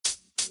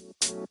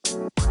Hello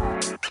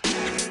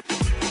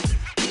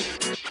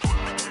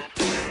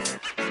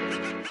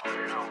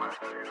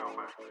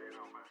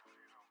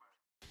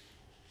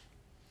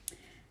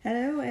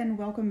and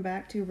welcome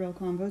back to Real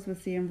Convos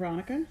with C and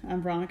Veronica.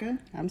 I'm Veronica.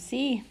 I'm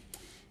C.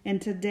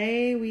 And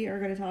today we are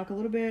going to talk a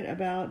little bit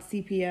about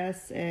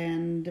CPS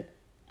and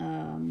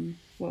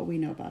what we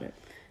know about it.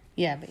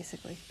 Yeah,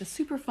 basically. The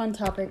super fun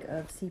topic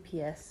of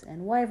CPS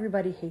and why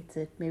everybody hates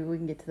it. Maybe we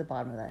can get to the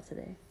bottom of that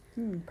today.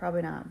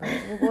 Probably not, but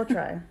we'll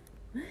try.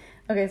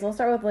 Okay, so I'll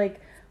start with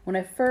when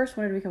I first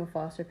wanted to become a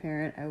foster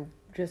parent, I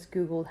just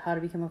Googled how to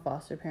become a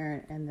foster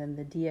parent, and then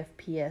the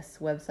DFPS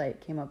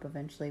website came up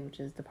eventually, which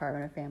is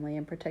Department of Family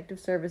and Protective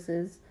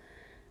Services.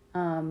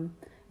 You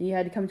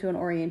had to come to an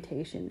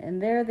orientation,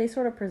 and there they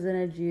sort of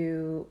presented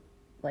you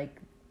a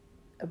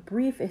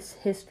brief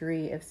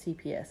history of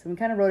CPS. And we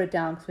kind of wrote it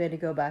down because we had to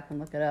go back and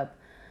look it up.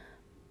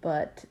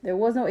 But there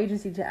was no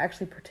agency to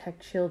actually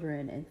protect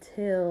children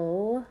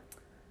until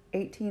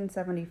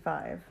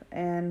 1875.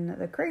 And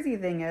the crazy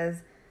thing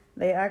is,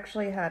 they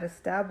actually had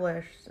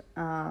established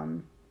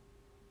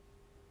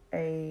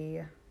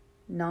a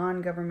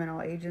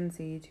non-governmental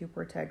agency to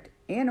protect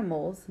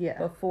animals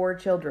before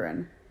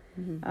children.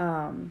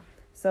 Mm-hmm.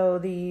 So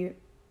the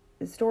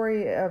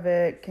story of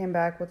it came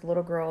back with a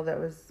little girl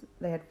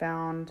they had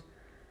found.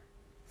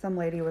 Some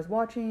lady was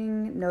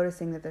watching,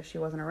 noticing that she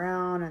wasn't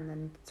around, and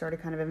then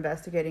started kind of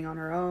investigating on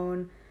her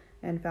own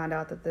and found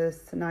out that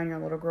this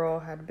 9-year-old little girl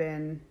had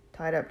been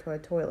tied up to a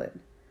toilet.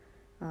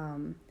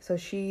 So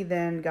she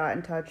then got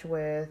in touch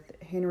with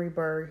Henry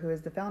Berg, who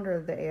is the founder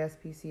of the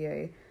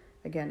ASPCA,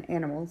 again,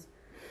 animals,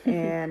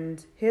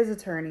 and his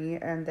attorney,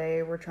 and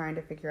they were trying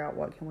to figure out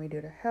what can we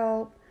do to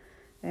help.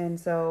 And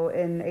so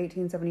in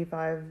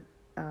 1875,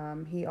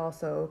 he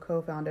also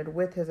co-founded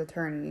with his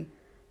attorney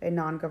a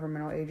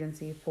non-governmental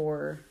agency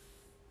for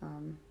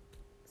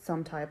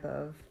some type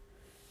of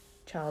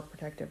child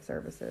protective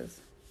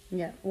services.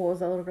 Yeah. What was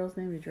that little girl's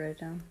name? Did you write it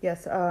down?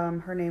 Yes.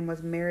 Her name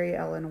was Mary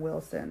Ellen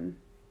Wilson.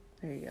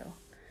 There you go.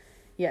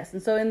 Yes,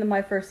 and so in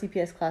my first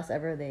CPS class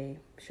ever, they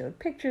showed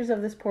pictures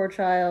of this poor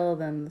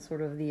child and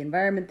sort of the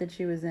environment that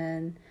she was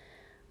in.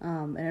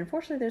 And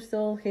unfortunately, there's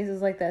still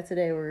cases like that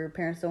today where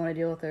parents don't want to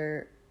deal with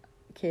their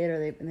kid, or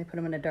they put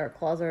them in a dark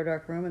closet or a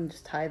dark room and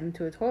just tie them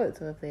to a toilet.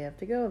 So if they have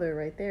to go, they're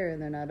right there,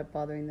 and they're not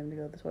bothering them to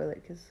go to the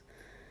toilet because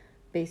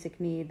basic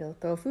need, they'll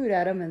throw food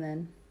at them and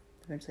then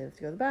eventually have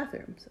to go to the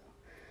bathroom. So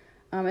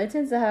it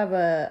tends to have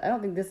I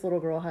don't think this little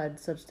girl had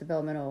such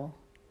developmental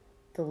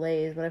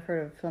delays, but I've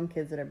heard of some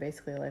kids that are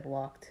basically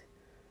locked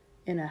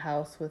in a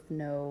house with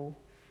no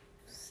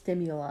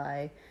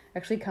stimuli,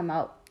 actually come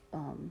out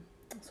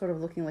sort of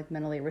looking like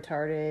mentally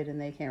retarded,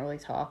 and they can't really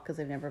talk because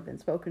they've never been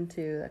spoken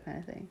to, that kind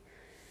of thing.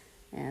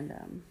 And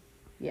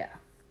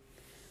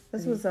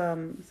this was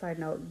side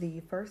note,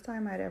 the first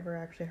time I'd ever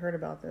actually heard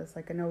about this.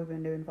 I know we've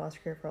been doing foster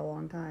care for a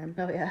long time.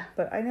 Oh yeah.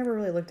 But I never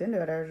really looked into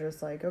it. I was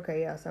just like, okay,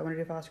 yes, I want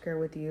to do foster care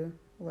with you.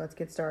 Let's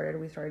get started.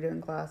 We started doing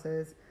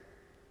classes.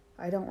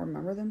 I don't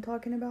remember them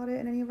talking about it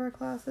in any of our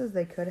classes.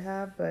 They could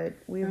have, but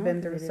we've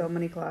been through so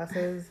many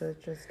classes.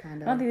 It's just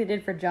kind of... I don't think they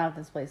did for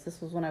Jonathan's Place.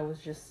 This was when I was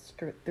just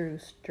through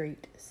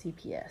straight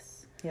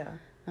CPS. Yeah.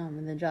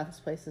 And then Jonathan's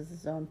Place is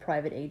his own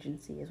private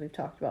agency, as we've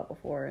talked about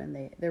before,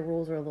 and their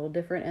rules are a little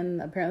different,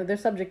 and apparently their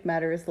subject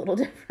matter is a little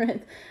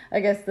different.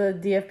 I guess the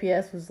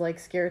DFPS was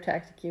scare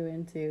tactic you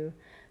into,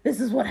 this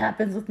is what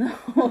happens with no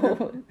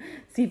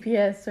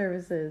CPS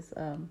services.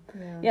 So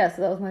that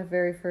was my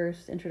very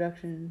first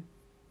introduction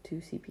to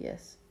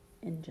CPS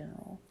in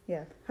general.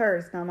 Yeah,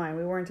 hers, not mine.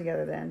 We weren't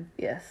together then.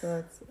 Yes. So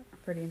it's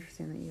pretty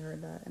interesting that you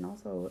heard that, and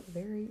also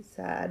very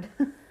sad.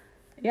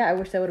 Yeah, I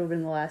wish that would have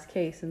been the last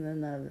case, and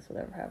then none of this would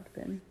ever have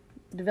been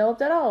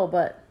developed at all,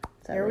 but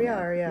here we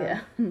are,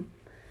 yeah.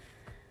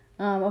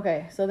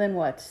 Okay, so then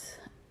what?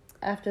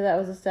 After that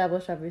was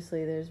established,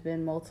 obviously, there's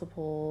been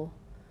multiple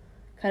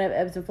kind of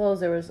ebbs and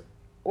flows. There was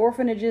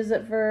orphanages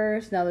at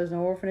first. Now there's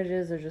no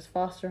orphanages. There's just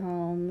foster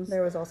homes.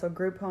 There was also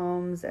group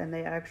homes, and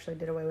they actually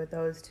did away with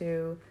those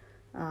too.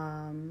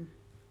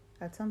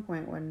 At some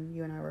point when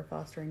you and I were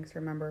fostering, so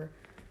remember,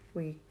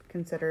 we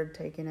considered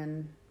taking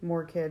in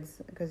more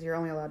kids because you're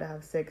only allowed to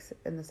have 6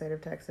 in the state of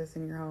Texas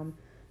in your home,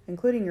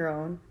 including your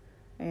own.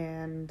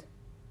 And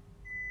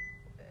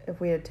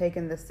if we had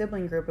taken the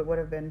sibling group, it would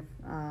have been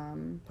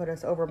put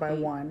us over by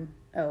 1.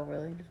 Oh,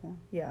 really? Just 1?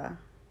 Yeah.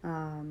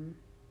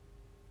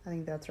 I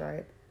think that's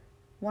right.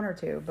 1 or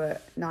 2,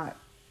 but not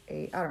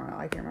 8. I don't know.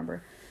 I can't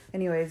remember.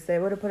 Anyways, they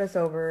would have put us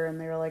over, and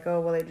they were like,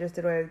 oh, well, they just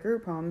did away with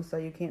group homes, so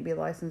you can't be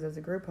licensed as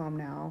a group home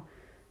now.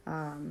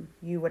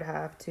 You would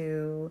have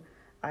to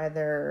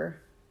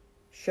either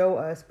show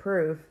us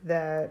proof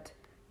that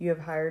you have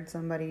hired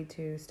somebody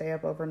to stay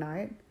up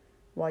overnight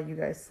while you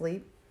guys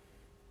sleep,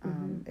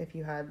 if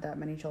you had that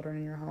many children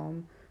in your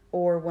home,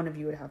 or one of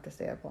you would have to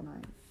stay up all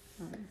night.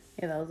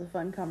 Yeah, that was a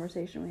fun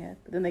conversation we had.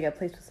 But then they got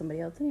placed with somebody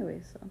else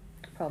anyway, so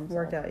problem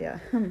solved. Worked out, yeah.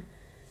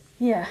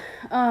 Yeah.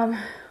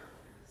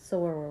 So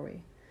where were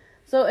we?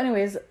 So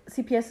anyways,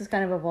 CPS has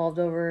kind of evolved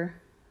over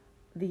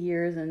the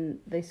years, and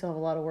they still have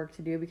a lot of work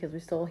to do because we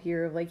still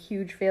hear of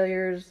huge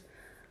failures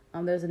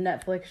There's a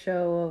Netflix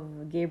show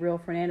of Gabriel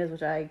Fernandez,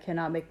 which I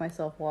cannot make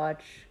myself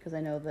watch because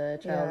I know the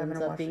child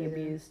ends up being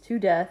abused to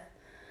death.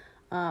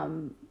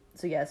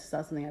 So yeah, it's just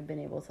not something I've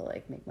been able to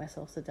like make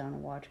myself sit down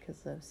and watch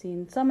because I've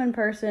seen some in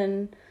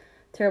person,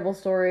 terrible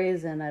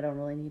stories, and I don't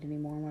really need any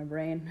more in my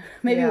brain.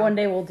 Maybe one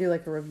day we'll do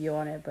like a review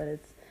on it, but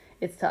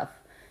it's tough.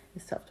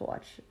 It's tough to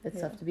watch.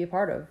 It's tough to be a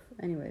part of.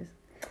 Anyways,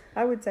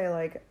 I would say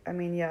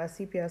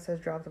CPS has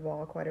dropped the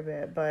ball quite a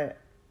bit, but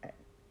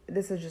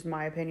this is just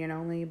my opinion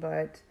only,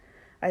 but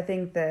I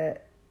think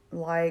that,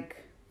 like,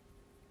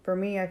 for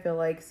me, I feel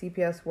like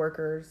CPS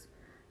workers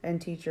and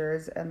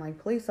teachers and, like,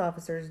 police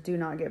officers do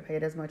not get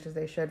paid as much as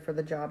they should for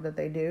the job that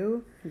they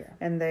do. Yeah.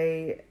 And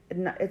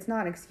it's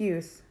not an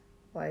excuse,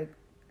 like,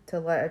 to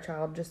let a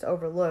child just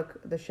overlook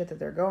the shit that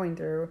they're going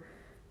through,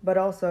 but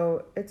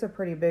also it's a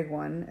pretty big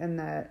one in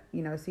that,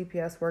 you know,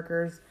 CPS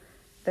workers,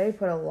 they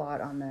put a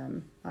lot on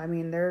them. I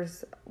mean,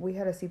 we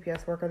had a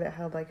CPS worker that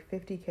had, like,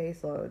 50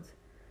 caseloads.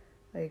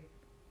 Like,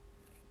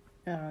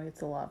 I don't know,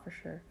 it's a lot for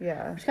sure.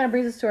 Yeah. Which kind of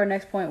brings us to our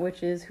next point,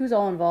 which is who's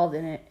all involved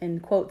in it, in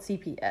quote,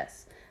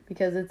 CPS.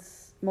 Because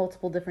it's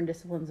multiple different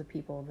disciplines of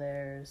people.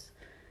 There's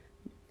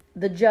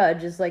the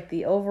judge is like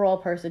the overall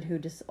person who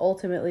just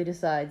ultimately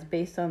decides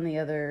based on the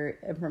other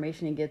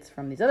information he gets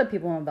from these other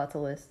people I'm about to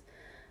list,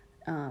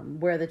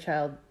 where the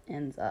child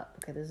ends up.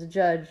 Okay, there's a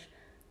judge,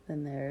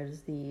 then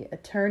there's the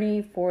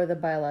attorney for the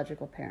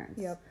biological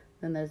parents. Yep.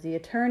 Then there's the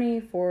attorney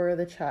for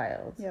the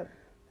child. Yep.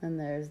 And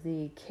there's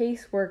the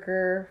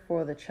caseworker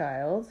for the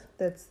child.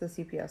 That's the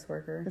CPS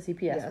worker. The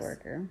CPS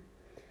worker.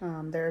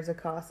 There's a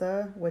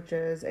CASA, which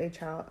is a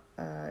child.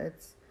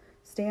 It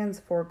stands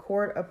for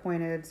Court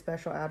Appointed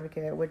Special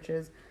Advocate, which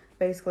is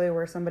basically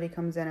where somebody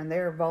comes in and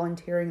they're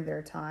volunteering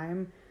their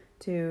time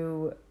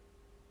to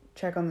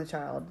check on the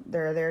child.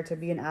 They're there to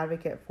be an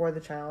advocate for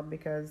the child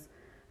because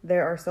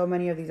there are so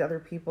many of these other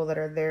people that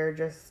are there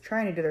just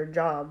trying to do their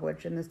job,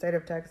 which in the state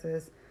of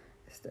Texas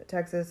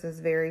is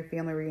very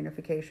family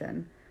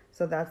reunification.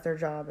 So that's their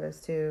job,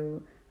 is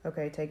to,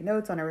 take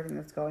notes on everything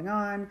that's going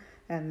on.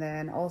 And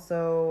then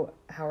also,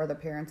 how are the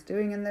parents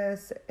doing in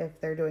this? If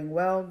they're doing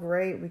well,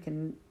 great. We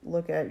can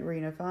look at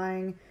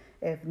reunifying.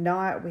 If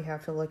not, we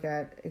have to look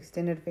at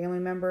extended family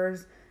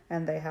members.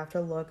 And they have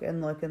to look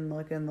and look and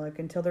look and look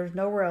until there's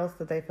nowhere else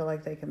that they feel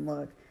like they can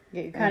look.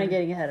 Yeah, you're kind of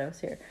getting ahead of us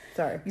here.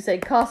 Sorry. You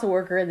said CASA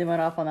worker and they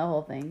went off on that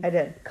whole thing. I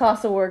did.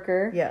 CASA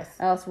worker. Yes.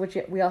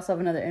 We also have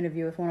another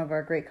interview with one of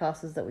our great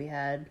CASAs that we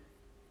had.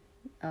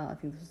 I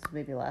think this was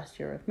maybe last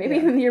year. Maybe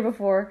even the year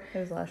before. It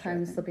was last year.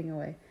 Time's slipping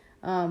away.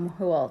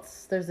 Who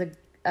else? There's a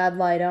ad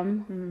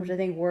litem, which I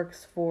think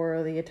works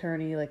for the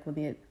attorney. Like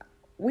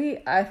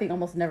I think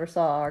almost never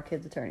saw our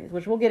kids' attorneys,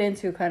 which we'll get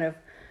into kind of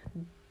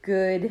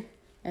good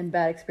and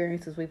bad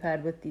experiences we've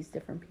had with these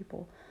different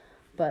people.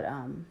 But,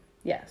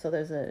 so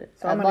there's a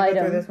So I'm going to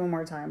go through this one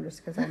more time just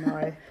because I know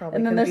I probably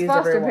and then confused there's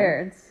foster everyone.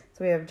 parents.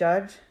 So we have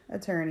judge,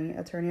 attorney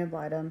ad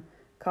litem,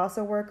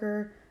 CASA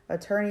worker,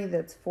 attorney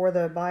that's for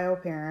the bio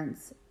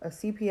parents, a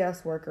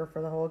CPS worker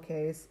for the whole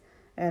case,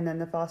 and then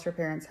the foster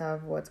parents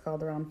have what's called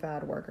their own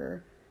FAD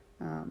worker.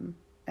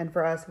 And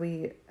for us,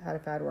 we had a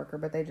FAD worker,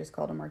 but they just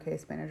called him our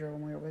case manager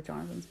when we were with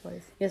Jonathan's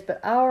place. Yes,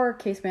 but our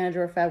case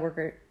manager or FAD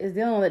worker is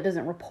the only one that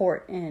doesn't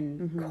report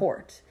in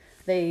court.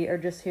 They are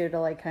just here to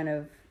like kind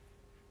of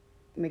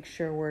make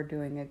sure we're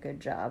doing a good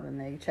job, and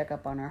they check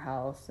up on our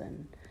house.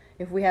 And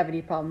if we have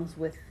any problems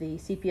with the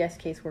CPS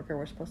caseworker,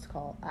 we're supposed to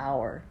call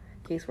our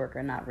caseworker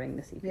and not ring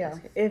the CPS. Yeah,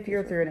 if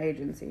you're through an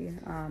agency.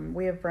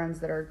 We have friends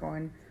that are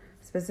going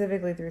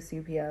specifically through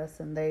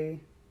CPS, and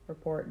they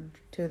report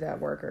to that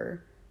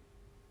worker.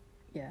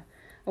 Yeah.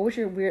 I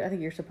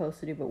think you're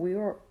supposed to do, but we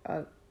were,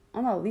 I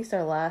don't know, at least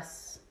our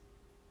last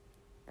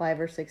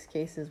 5 or 6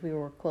 cases, we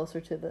were closer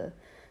to the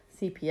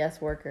CPS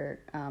worker,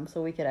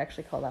 so we could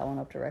actually call that one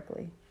up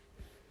directly.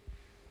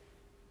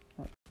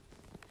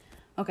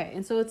 Okay,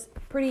 and so it's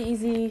pretty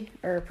easy,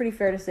 or pretty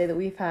fair to say that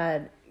we've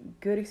had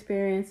good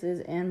experiences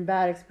and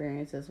bad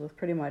experiences with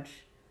pretty much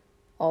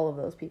all of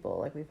those people.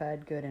 Like, we've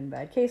had good and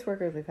bad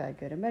caseworkers, we've had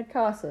good and bad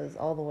CASAs,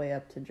 all the way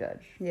up to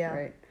judge. Yeah.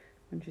 Right?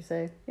 Wouldn't you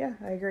say? Yeah,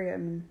 I agree. I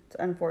mean, it's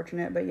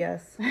unfortunate, but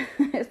yes.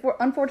 It's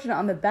unfortunate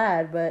on the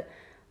bad, but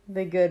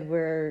the good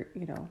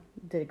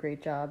did a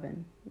great job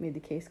and made the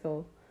case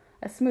go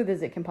as smooth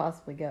as it can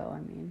possibly go. I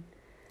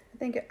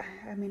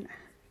mean,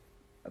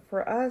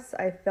 for us,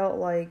 I felt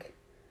like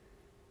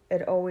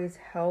it always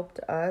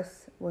helped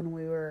us when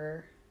we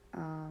were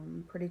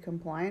pretty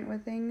compliant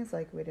with things.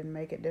 Like, we didn't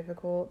make it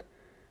difficult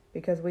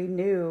because we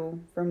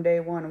knew from day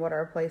one what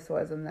our place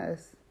was in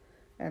this.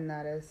 And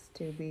that is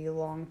to be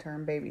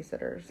long-term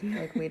babysitters.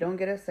 Like, we don't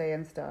get a say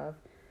in stuff.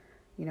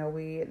 You know,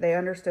 they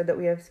understood that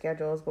we have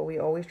schedules, but we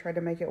always tried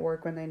to make it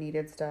work when they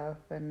needed stuff.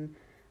 And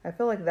I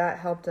feel like that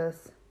helped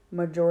us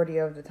majority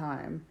of the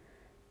time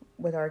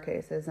with our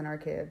cases and our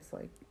kids.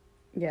 Like,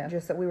 yeah,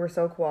 just that we were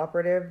so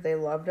cooperative. They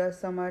loved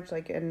us so much.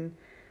 Like, and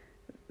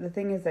the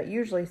thing is that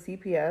usually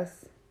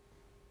CPS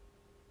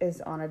is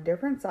on a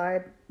different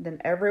side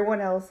than everyone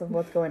else of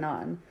what's going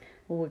on.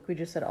 Well, we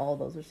just said all of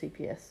those are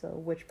CPS, so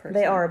which person?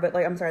 They are, but,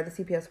 like, I'm sorry, the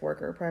CPS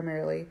worker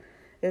primarily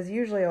is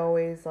usually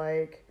always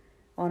like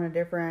on a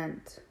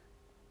different,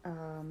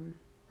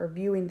 or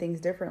viewing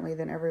things differently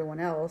than everyone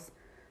else.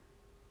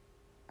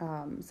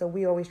 So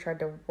we always tried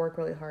to work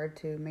really hard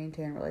to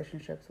maintain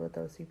relationships with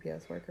those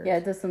CPS workers. Yeah,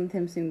 it does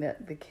sometimes seem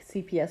that the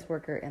CPS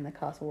worker and the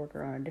CASA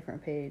worker are on a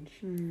different page.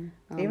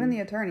 Mm-hmm. Even the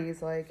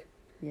attorneys, like,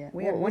 yeah,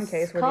 we had one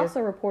case where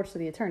CASA reports to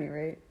the attorney,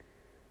 right?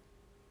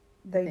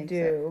 They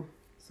do.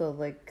 So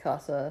like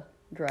CASA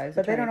drives,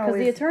 but attorney. They don't always.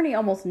 Because the attorney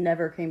almost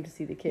never came to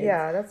see the kids.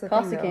 Yeah, that's the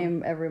CASA thing. CASA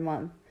came every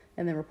month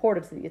and then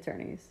reported to the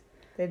attorneys.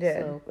 They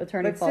did. So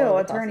attorney, but still,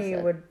 attorney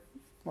would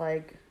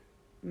like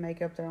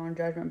make up their own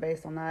judgment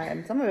based on that,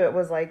 and some of it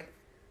was like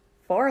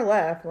far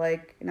left,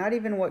 like not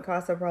even what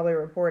CASA probably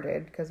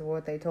reported because of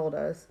what they told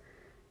us.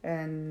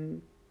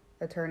 And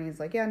attorney's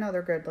like, yeah, no,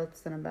 they're good.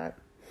 Let's send them back.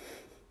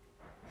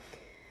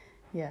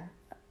 Yeah.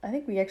 I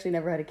think we actually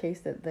never had a case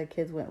that the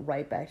kids went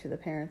right back to the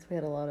parents. We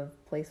had a lot of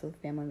place with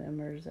family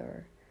members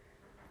or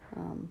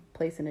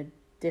place in a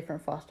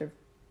different foster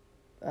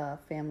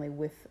family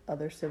with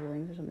other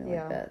siblings or something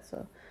like that.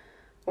 So,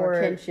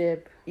 or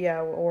kinship. Yeah,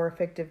 or a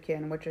fictive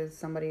kin, which is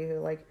somebody who,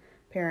 like,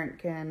 parent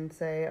can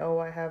say, oh,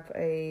 I have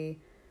a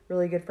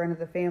really good friend of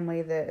the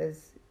family that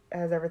has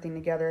everything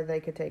together. They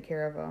could take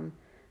care of them.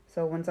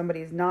 So when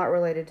somebody's not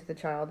related to the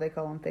child, they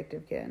call them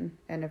fictive kin.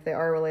 And if they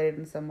are related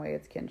in some way,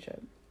 it's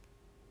kinship.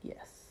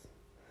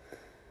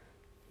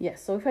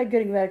 Yes, so we've had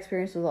good and bad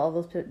experience with all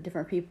those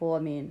different people. I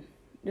mean,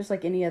 just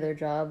like any other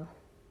job,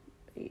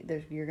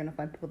 you're going to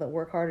find people that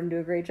work hard and do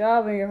a great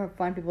job, and you're going to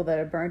find people that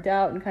are burnt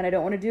out and kind of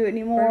don't want to do it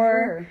anymore.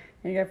 For sure.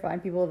 And you're going to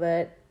find people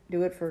that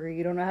do it for,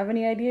 you don't have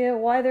any idea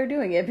why they're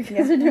doing it,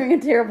 because they're doing a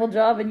terrible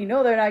job and you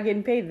know they're not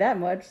getting paid that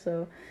much,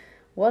 so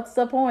what's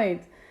the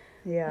point?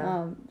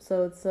 Yeah.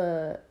 So it's,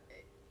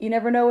 you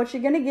never know what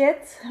you're going to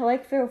get,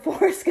 like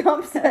Forrest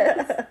Gump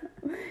says.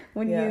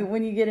 When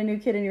you get a new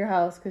kid in your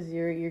house, because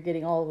you're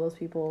getting all of those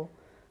people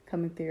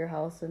coming through your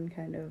house and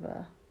kind of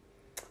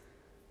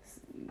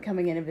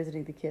coming in and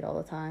visiting the kid all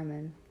the time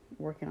and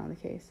working on the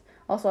case.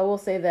 Also, I will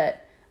say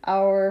that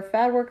our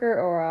FAD worker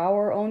or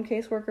our own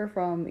caseworker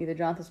from either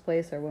Jonathan's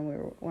place or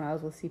when I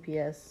was with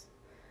CPS,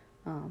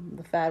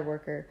 the FAD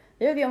worker,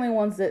 they're the only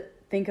ones that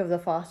think of the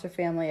foster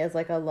family as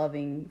like a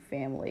loving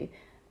family.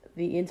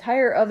 The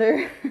entire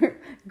other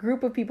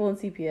group of people in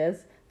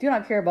CPS do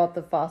not care about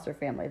the foster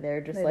family. They're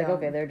just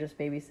okay, they're just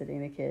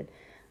babysitting the kid.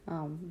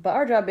 But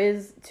our job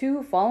is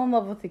to fall in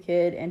love with the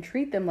kid and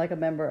treat them like a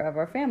member of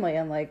our family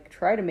and like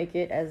try to make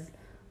it as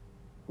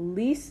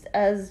least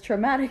as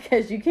traumatic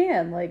as you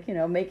can. Like,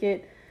 make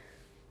it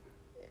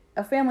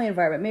a family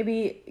environment.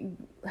 Maybe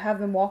have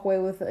them walk away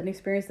with an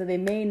experience that they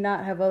may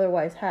not have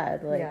otherwise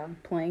had,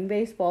 like playing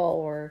baseball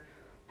or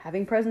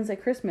having presents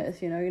at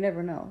Christmas. You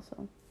never know.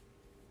 So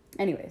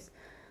anyways,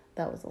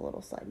 that was a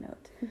little side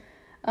note.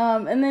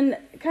 And then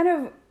kind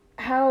of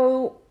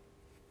how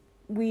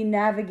we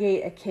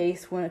navigate a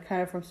case when it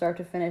kind of from start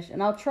to finish.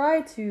 And I'll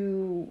try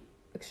to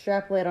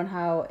extrapolate on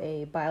how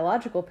a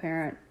biological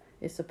parent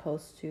is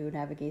supposed to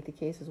navigate the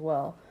case as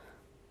well.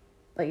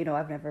 But,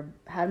 I've never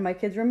had my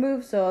kids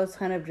removed, so I was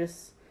kind of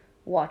just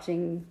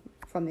watching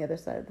from the other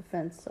side of the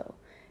fence. So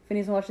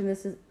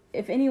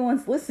if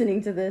anyone's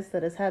listening to this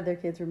that has had their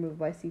kids removed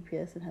by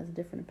CPS and has a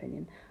different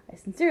opinion, I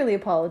sincerely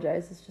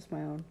apologize. It's just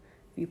my own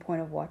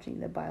viewpoint of watching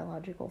the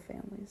biological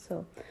families.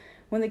 So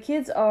when the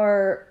kids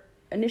are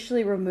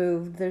initially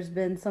removed, there's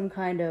been some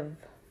kind of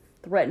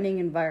threatening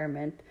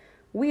environment.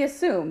 We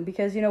assume,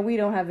 because, we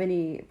don't have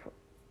any,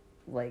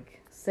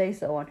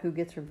 say-so on who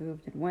gets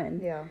removed and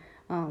when. Yeah.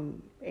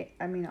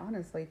 I mean,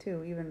 honestly,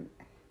 too, even,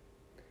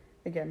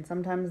 again,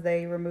 sometimes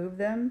they remove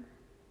them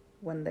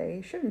when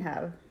they shouldn't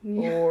have.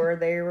 Yeah. Or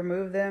they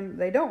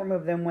don't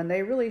remove them when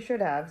they really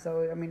should have.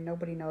 So, I mean,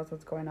 nobody knows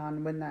what's going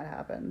on when that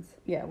happens.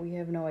 Yeah, we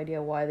have no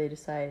idea why they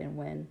decide and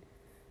when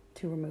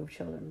to remove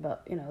children.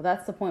 But,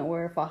 that's the point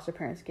where foster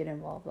parents get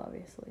involved,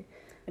 obviously.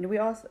 And we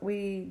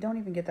don't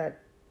even get that,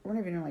 we're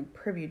not even,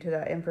 privy to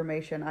that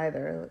information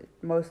either.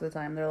 Most of the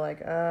time, they're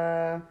like,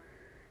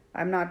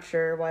 I'm not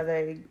sure why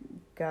they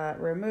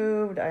got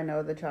removed. I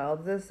know the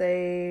child's this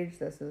age.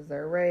 This is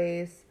their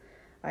race.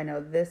 I know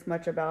this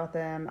much about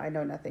them. I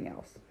know nothing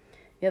else.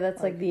 Yeah,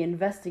 that's like the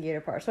investigator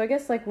part. So I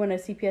guess when a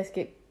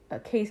CPS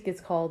case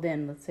gets called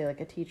in, let's say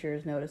a teacher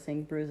is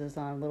noticing bruises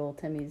on little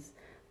Timmy's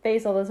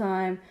face all the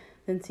time,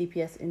 then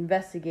CPS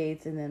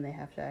investigates, and then they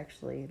have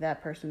to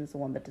that person is the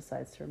one that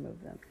decides to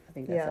remove them. I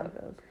think that's how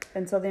it goes.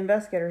 And so the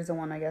investigator is the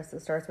one, I guess,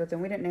 that starts with,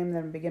 and we didn't name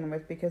them to begin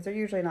with because they're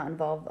usually not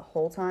involved the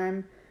whole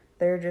time.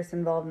 They're just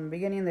involved in the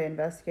beginning. They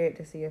investigate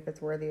to see if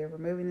it's worthy of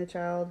removing the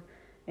child.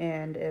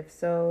 And if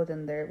so,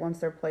 then once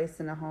they're placed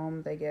in a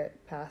home, they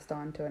get passed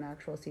on to an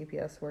actual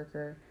CPS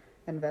worker.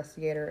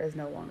 Investigator is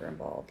no longer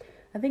involved.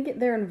 I think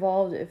they're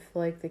involved if,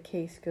 the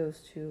case goes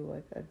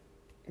to,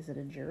 is it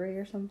a jury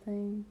or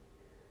something?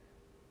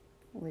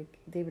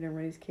 David and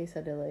Rennie's case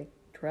had to,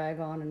 drag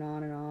on and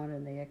on and on,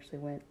 and they actually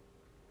went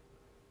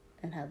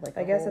and had,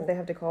 I guess if they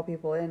have to call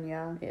people in,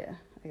 yeah. Yeah,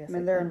 I guess. I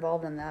mean, they're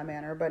involved in that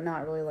manner, but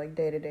not really,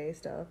 day-to-day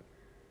stuff.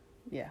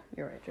 Yeah,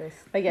 you're right.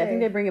 But yeah, I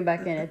think they bring it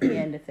back in at the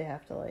end if they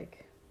have to,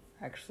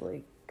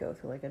 actually go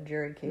through like a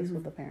jury case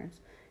with the parents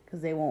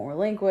because they won't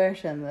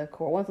relinquish and the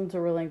court wants them to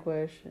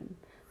relinquish, and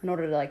in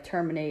order to like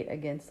terminate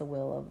against the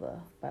will of the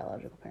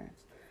biological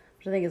parents,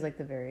 which I think is like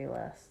the very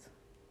last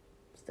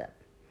step.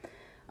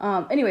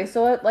 Anyway,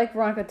 so like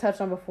Veronica touched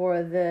on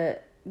before, the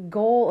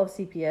goal of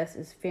CPS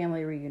is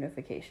family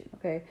reunification,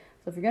 okay?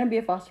 So if you're going to be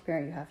a foster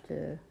parent, you have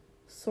to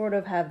sort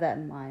of have that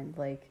in mind.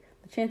 Like,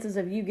 the chances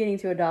of you getting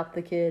to adopt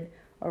the kid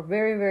are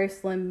very, very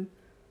slim.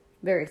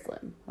 Very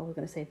slim. I was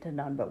going to say to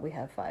none, but we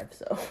have 5,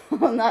 so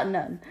not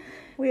none.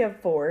 We have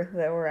 4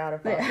 that were out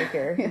of foster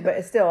care. Yeah.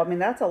 But still, I mean,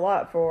 that's a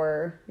lot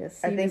for, Yes,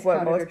 I think,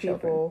 what most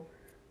people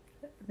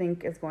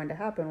think is going to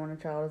happen when a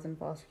child is in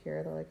foster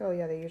care. They're like, oh,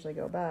 yeah, they usually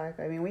go back.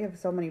 I mean, we have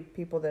so many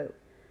people that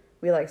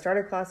we, like,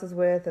 started classes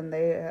with, and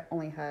they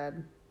only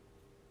had,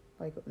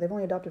 like, they've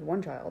only adopted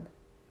 1 child.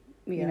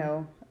 Yeah. You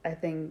know, I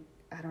think,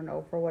 I don't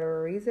know, for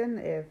whatever reason,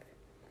 if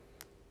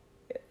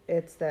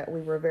it's that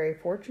we were very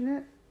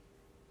fortunate,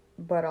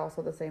 but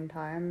also at the same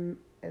time,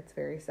 it's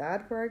very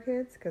sad for our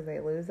kids because they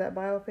lose that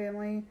bio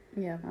family.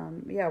 Yeah.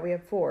 Yeah, we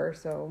have 4,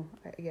 so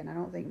again, I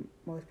don't think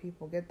most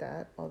people get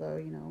that. Although,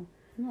 you know,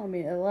 No, I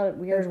mean, a lot of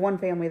there's one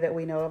family that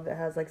we know of that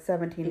has like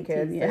 17 18,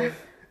 kids yeah. that have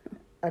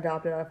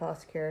adopted out of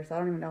foster care. So I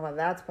don't even know how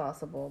that's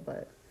possible,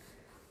 but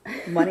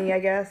money, I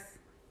guess,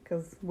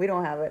 because we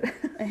don't have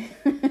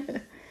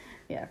it.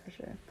 Yeah, for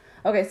sure.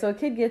 Okay, so a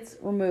kid gets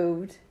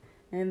removed,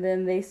 and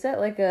then they set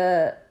like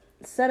a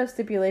set of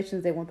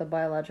stipulations they want the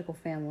biological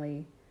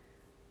family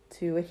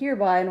to adhere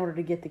by in order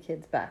to get the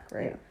kids back,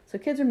 right? Yeah. So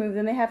kids are moved,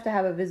 then they have to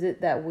have a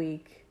visit that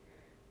week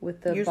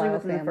with the Usually bio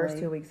within family. the first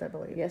 2 weeks, I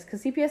believe. Yes,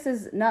 because CPS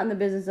is not in the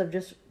business of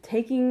just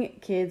taking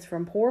kids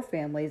from poor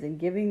families and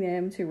giving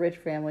them to rich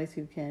families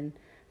who can,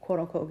 quote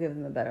unquote, give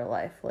them a better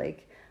life.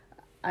 Like,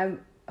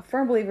 I'm a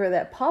firm believer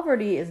that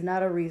poverty is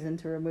not a reason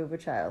to remove a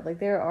child. Like,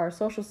 there are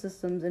social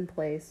systems in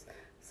place,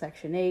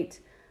 Section 8,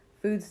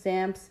 food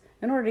stamps,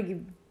 in order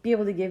to be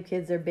able to give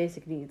kids their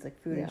basic needs,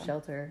 like food and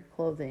shelter,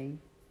 clothing,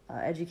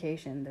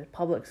 education. There's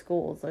public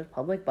schools, there's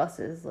public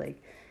buses.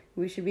 Like,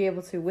 we should be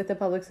able to, with the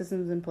public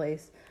systems in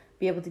place,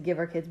 be able to give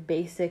our kids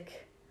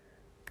basic,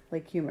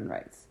 like, human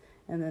rights.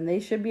 And then they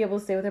should be able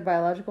to stay with their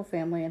biological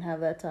family and have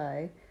that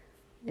tie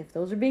if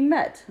those are being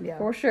met,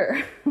 for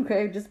sure.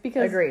 Okay, just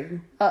because Agreed.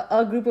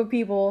 A group of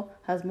people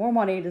has more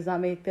money does not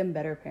make them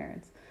better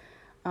parents.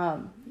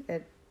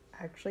 It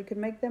actually could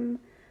make them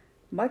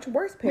much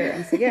worse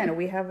parents. Again,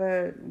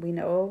 we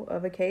know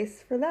of a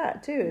case for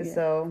that too. Yeah,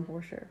 so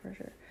for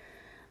sure.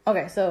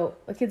 Okay, so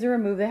the kids are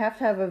removed. They have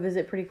to have a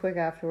visit pretty quick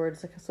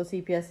afterwards. So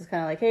CPS is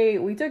kind of like, hey,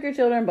 we took your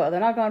children, but they're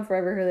not gone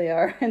forever. Here they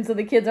are. And so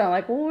the kids aren't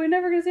like, well, we're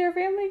never going to see our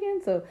family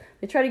again. So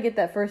they try to get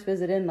that first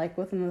visit in, like,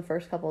 within the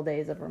first couple of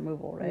days of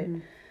removal, right?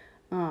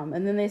 Mm-hmm.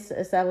 And then they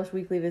establish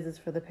weekly visits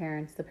for the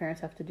parents. The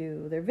parents have to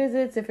do their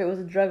visits. If it was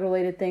a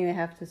drug-related thing, they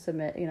have to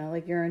submit,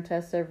 like urine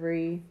tests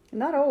every...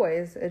 Not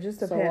always. It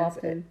just depends. So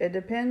often. It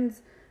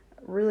depends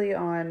really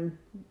on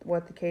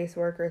what the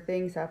caseworker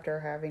thinks after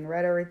having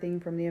read everything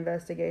from the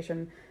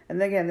investigation.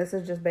 And again, this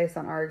is just based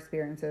on our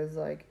experiences,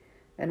 like,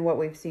 and what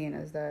we've seen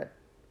is that...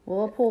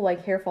 Well, they'll pull,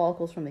 like, hair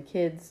follicles from the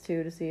kids,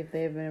 too, to see if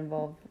they've been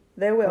involved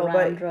They will,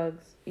 but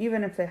drugs.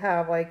 Even if they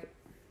have, like...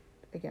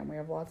 Again, we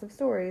have lots of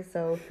stories,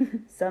 so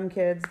some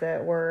kids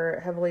that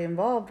were heavily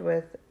involved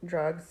with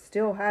drugs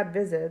still had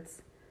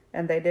visits,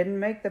 and they didn't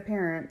make the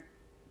parent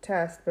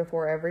test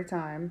before every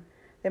time.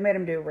 They made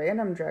them do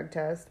random drug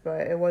tests,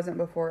 but it wasn't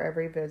before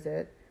every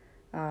visit.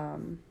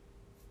 So,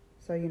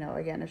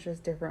 again, it's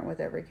just different with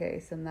every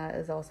case, and that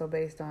is also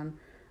based on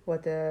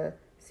what the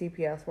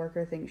CPS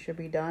worker thinks should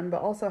be done,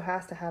 but also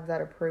has to have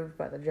that approved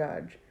by the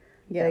judge.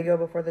 Yeah. They go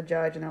before the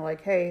judge, and they're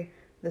like, hey,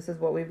 this is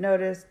what we've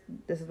noticed.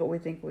 This is what we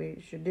think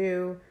we should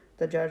do.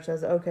 The judge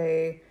says,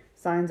 okay,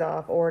 signs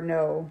off, or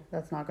no,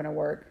 that's not going to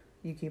work.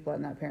 You keep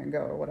letting that parent go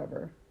or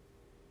whatever.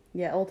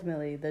 Yeah,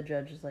 ultimately, the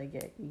judge is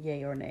like,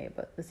 yay or nay,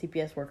 but the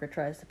CPS worker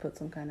tries to put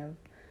some kind of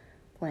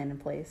plan in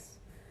place,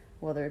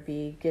 whether it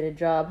be get a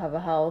job, have a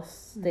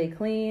house, stay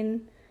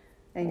clean.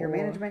 And your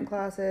management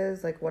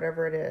classes, like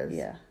whatever it is.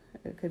 Yeah,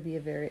 it could be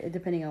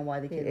depending on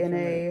why the kid is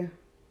NA.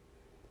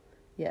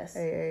 Yes.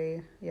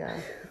 AA, yeah,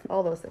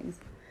 all those things.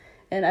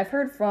 And I've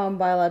heard from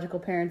biological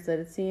parents that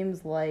it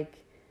seems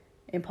like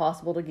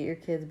impossible to get your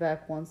kids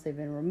back once they've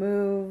been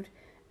removed.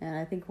 And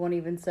I think one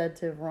even said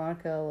to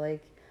Veronica,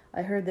 like,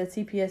 I heard that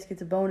CPS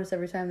gets a bonus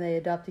every time they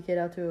adopt a kid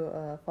out to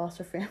a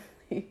foster family.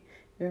 You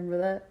remember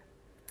that?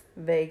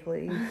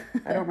 Vaguely.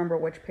 I don't remember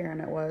which parent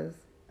it was.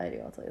 I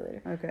do, I'll tell you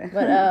later. Okay.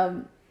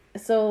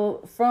 But,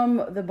 so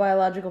from the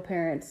biological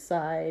parents'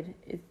 side,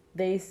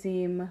 they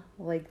seem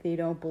like they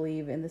don't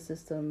believe in the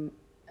system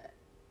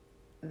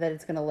that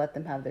it's going to let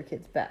them have their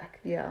kids back.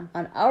 Yeah.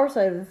 On our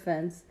side of the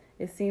fence,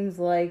 it seems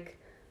like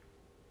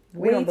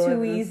way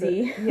too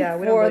easy we don't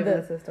believe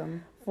in the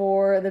system.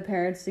 For the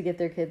parents to get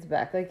their kids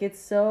back. Like,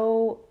 it's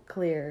so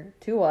clear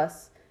to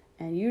us,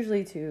 and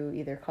usually to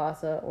either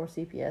CASA or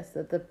CPS,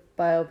 that the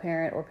bio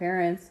parent or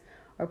parents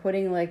are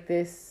putting, like,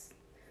 this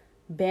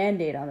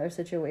Band-Aid on their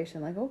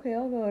situation. Like, okay,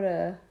 I'll go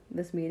to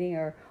this meeting,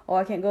 or, oh,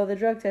 I can't go to the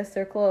drug test,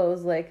 they're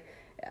closed. Like,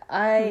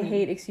 I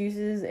hate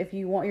excuses. If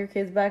you want your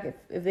kids back,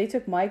 if they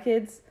took my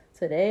kids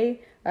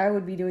today, I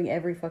would be doing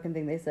every fucking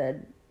thing they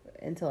said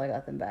until I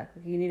got them back.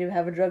 Like, you need to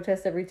have a drug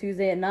test every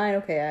Tuesday at 9.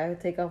 Okay, I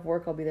take off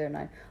work. I'll be there at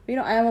 9. But,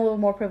 I am a little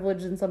more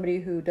privileged than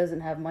somebody who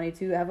doesn't have money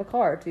to have a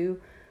car to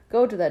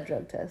go to that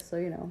drug test.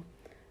 So,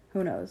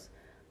 who knows.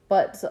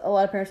 But a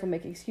lot of parents will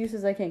make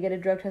excuses. I can't get a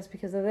drug test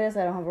because of this.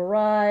 I don't have a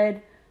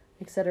ride,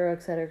 etc.,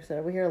 etc.,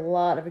 etc. We hear a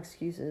lot of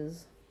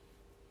excuses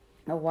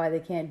of why they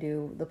can't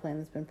do the plan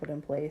that's been put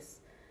in place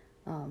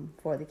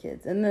for the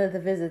kids. And the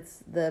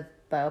visits, the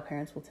bio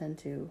parents will tend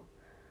to,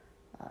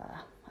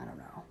 I don't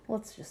know,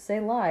 let's just say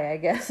lie, I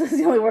guess, is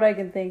the only word I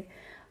can think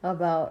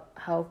about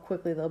how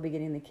quickly they'll be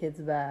getting the kids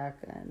back.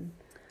 And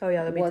oh,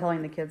 yeah, they'll be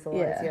telling the kids the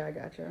lies. Yeah, I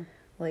gotcha.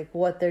 Like,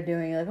 what they're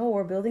doing. Like, oh,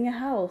 we're building a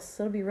house.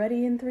 It'll be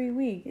ready in 3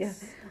 weeks. Yeah,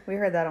 we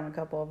heard that on a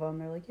couple of them.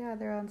 They're like, yeah,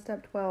 they're on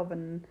step 12.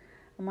 And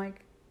I'm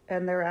like,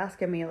 and they're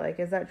asking me, like,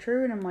 is that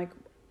true? And I'm like,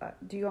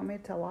 do you want me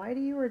to lie to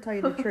you or tell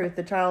you the truth?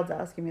 The child's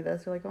asking me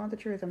this. They're like, I want the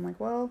truth. I'm like,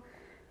 well,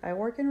 I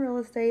work in real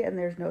estate and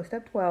there's no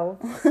step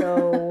 12.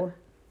 So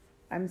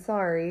I'm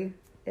sorry.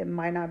 It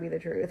might not be the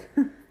truth.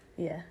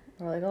 Yeah.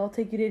 Or like, I'll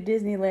take you to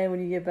Disneyland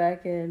when you get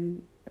back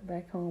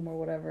home or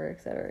whatever,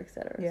 et cetera, et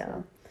cetera.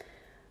 Yeah.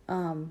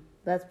 So,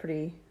 that's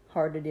pretty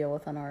hard to deal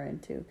with on our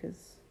end too,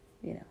 because,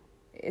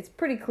 it's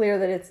pretty clear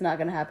that it's not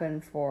going to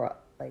happen for,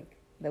 like,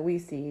 that we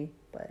see,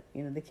 but,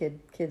 the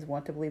kids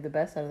want to believe the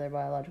best out of their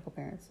biological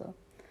parents, so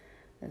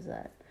there's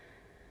that.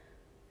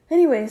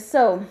 Anyway,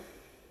 so,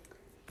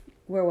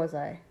 where was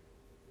I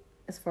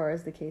as far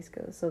as the case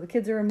goes? So the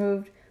kids are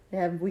removed, they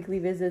have weekly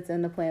visits,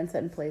 and the plan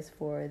set in place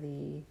for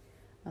the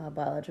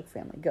biological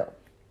family. Go.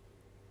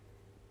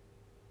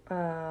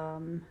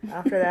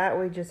 After that,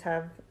 we just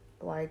have,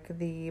 like,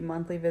 the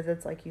monthly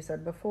visits, like you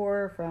said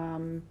before,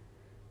 from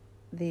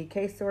the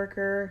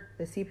caseworker,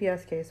 the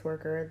CPS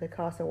caseworker, the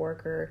CASA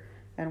worker,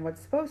 and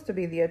what's supposed to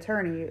be the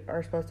attorney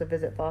are supposed to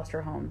visit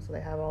foster homes. So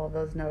they have all of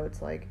those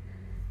notes, like,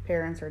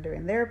 parents are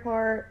doing their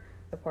part.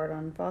 The part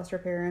on foster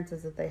parents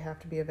is that they have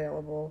to be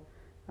available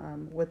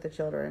with the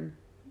children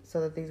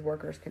so that these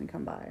workers can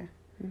come by.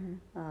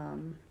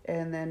 Mm-hmm.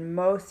 And then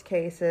most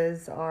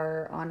cases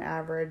are on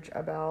average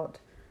about,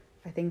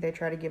 I think they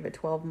try to give it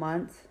 12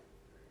 months.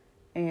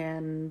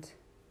 And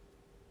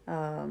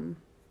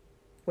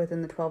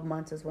within the 12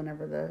 months is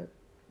whenever the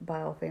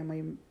bio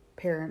family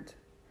parent,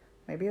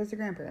 maybe it was the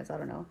grandparents, I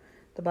don't know,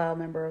 the bio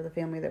member of the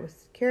family that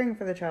was caring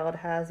for the child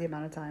has the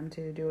amount of time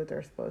to do what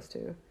they're supposed to.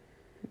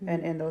 Mm-hmm.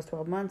 And in those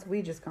 12 months,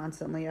 we just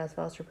constantly, as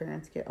foster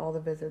parents, get all the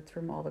visits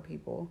from all the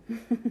people.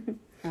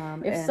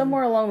 If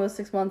somewhere along those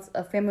 6 months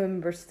a family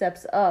member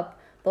steps up,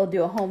 they'll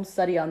do a home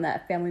study on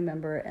that family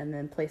member and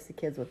then place the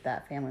kids with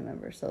that family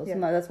member. So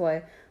that's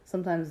why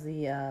sometimes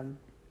the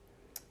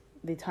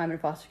time in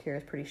foster care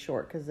is pretty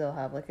short, because they'll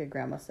have, like, a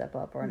grandma step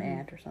up or an mm-hmm.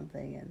 aunt or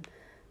something, and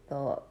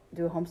they'll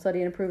do a home study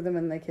and approve them,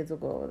 and the kids will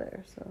go over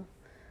there. So,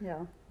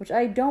 yeah, which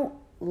I don't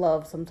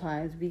love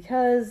sometimes,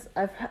 because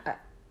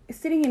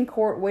sitting in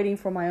court waiting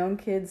for my own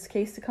kid's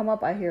case to come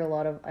up, I've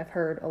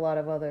heard a lot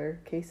of other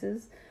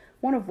cases.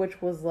 One of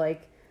which was,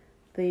 like,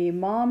 the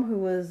mom who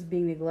was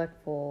being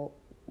neglectful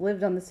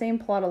lived on the same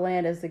plot of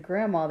land as the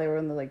grandma. They were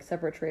in the, like,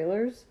 separate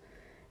trailers,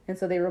 and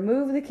so they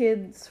removed the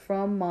kids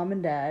from mom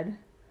and dad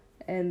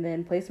and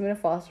then placed them in a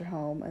foster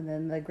home, and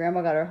then the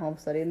grandma got her home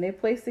study, and they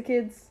placed the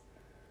kids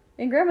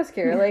in grandma's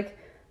care. Like,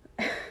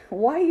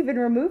 why even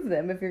remove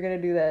them if you're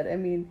going to do that? I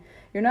mean,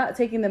 you're not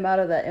taking them out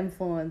of that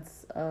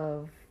influence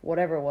of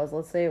whatever it was.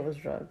 Let's say it was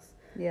drugs.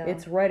 Yeah.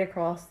 It's right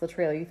across the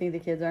trail. You think the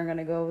kids aren't going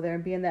to go over there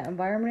and be in that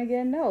environment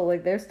again? No,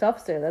 like, their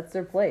stuff's there. That's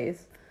their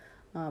place.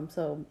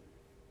 So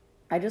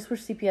I just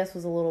wish CPS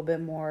was a little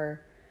bit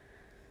more,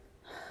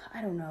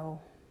 I don't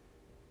know,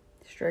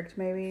 strict,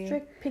 maybe.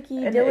 Strict,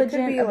 picky, and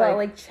diligent about,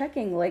 like,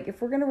 checking. Like,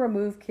 if we're going to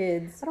remove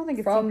kids I don't think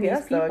it's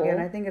CPS, though, again.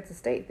 I think it's a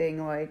state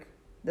thing. Like,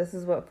 this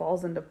is what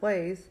falls into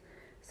place.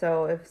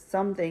 So if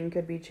something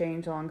could be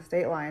changed along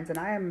state lines, and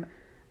I am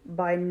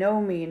by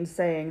no means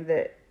saying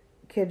that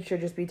kids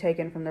should just be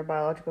taken from their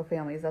biological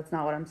families. That's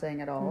not what I'm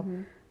saying at all.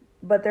 Mm-hmm.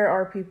 But there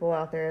are people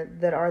out there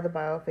that are the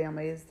bio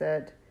families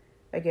that,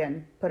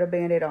 again, put a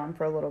Band-Aid on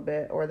for a little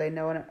bit, or they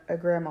know a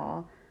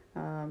grandma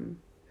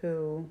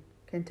who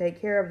can take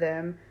care of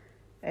them,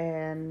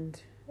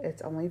 and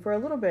it's only for a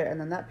little bit,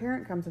 and then that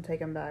parent comes and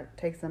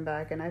takes them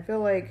back. And I feel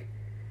like,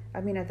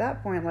 I mean, at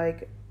that point,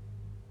 like,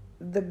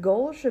 the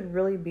goal should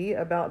really be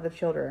about the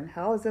children.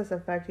 How is this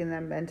affecting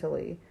them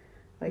mentally?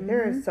 Like, mm-hmm.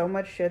 there is so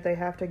much shit they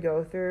have to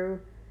go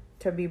through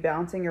to be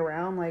bouncing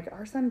around. Like,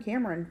 our son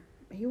Cameron,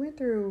 he went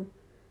through,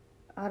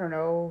 I don't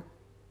know,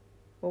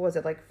 what was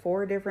it, like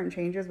 4 different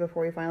changes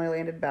before he finally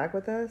landed back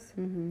with us?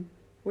 Mm-hmm.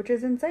 Which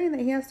is insane that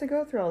he has to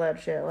go through all that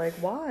shit. Like,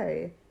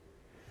 why?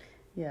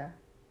 Yeah.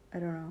 I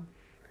don't know.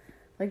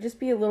 Like, just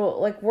be a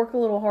little, like, work a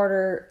little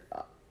harder.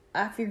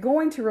 If you're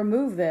going to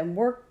remove them,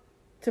 work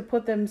to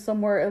put them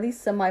somewhere at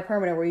least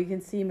semi-permanent where you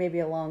can see maybe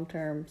a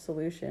long-term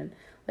solution.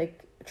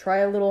 Like, try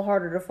a little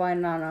harder to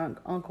find an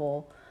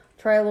uncle.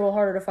 Try a little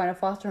harder to find a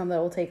foster home that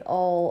will take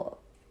all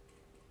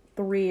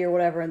 3 or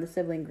whatever in the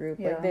sibling group.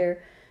 Yeah.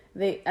 Like,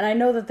 and I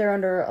know that they're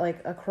under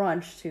like a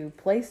crunch to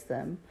place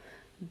them,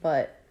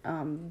 but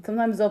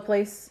sometimes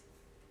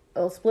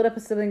they'll split up a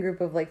sibling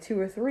group of like 2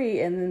 or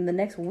 3, and then the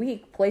next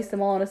week place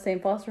them all in the same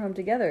foster home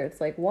together.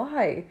 It's like,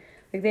 why?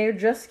 Like, they're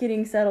just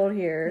getting settled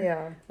here.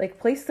 Yeah. Like,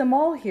 place them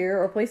all here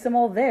or place them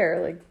all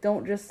there. Like,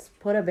 don't just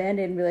put a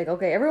Band-Aid and be like,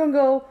 okay, everyone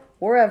go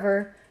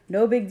wherever.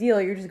 No big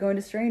deal. You're just going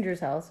to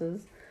strangers'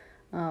 houses.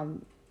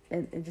 And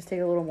just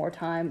take a little more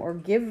time, or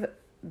give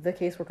the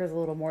caseworkers a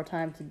little more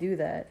time to do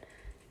that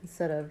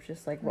instead of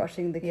just like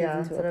rushing the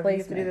kids into a placement. You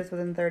have to do this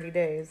within 30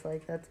 days.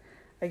 Like, that's,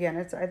 again,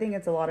 I think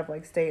it's a lot of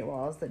like state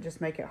laws that just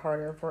make it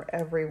harder for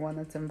everyone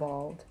that's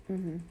involved.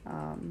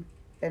 Mm-hmm.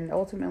 And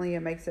ultimately, it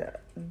makes it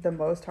the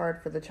most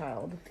hard for the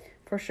child.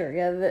 For sure,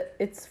 yeah.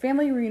 It's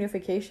family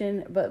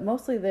reunification, but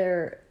mostly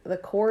the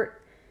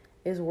court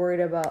is worried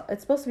about.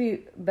 It's supposed to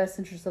be best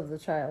interest of the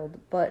child,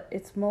 but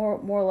it's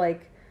more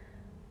like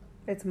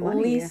it's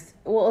money.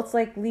 It's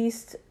like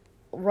least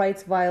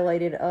rights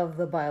violated of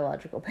the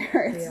biological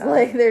parents. Yeah.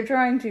 Like, they're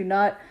trying to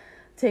not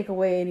take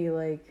away any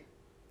like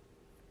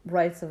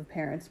rights of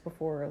parents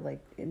before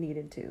like it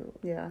needed to.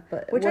 Yeah,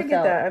 but which I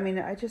get that. I mean,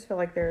 I just feel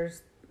like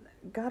there's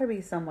got to be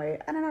some way,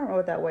 and I don't know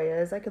what that way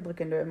is. I could look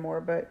into it more,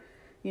 but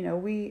you know,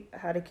 we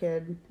had a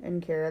kid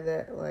in care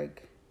that,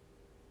 like,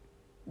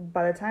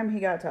 by the time he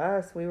got to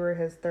us, we were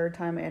his 3rd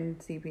time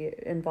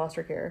in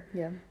foster care.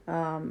 Yeah.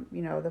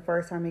 You know, the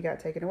first time he got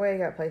taken away, he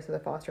got placed with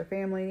a foster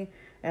family,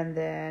 and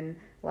then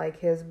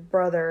like his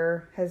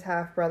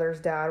half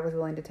brother's dad was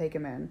willing to took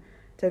him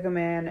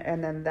in,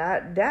 and then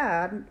that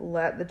dad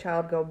let the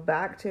child go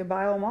back to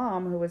bio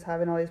mom, who was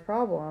having all these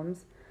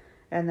problems,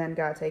 and then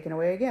got taken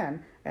away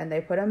again. And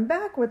they put him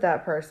back with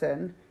that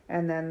person.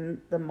 And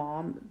then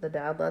the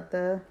dad let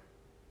the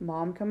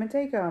mom come and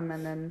take him.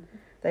 And then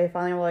they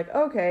finally were like,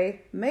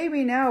 okay,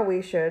 maybe now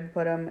we should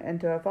put him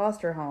into a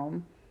foster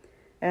home.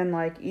 And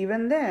like,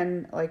 even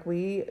then, like,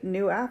 we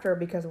knew after,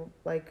 because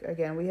like,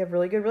 again, we have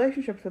really good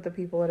relationships with the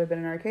people that have been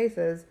in our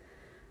cases,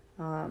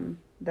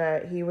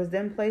 that he was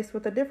then placed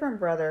with a different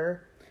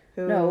brother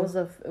who... No,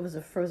 it was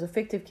a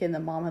fictive kid. The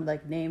mom had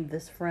like named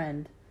this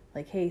friend.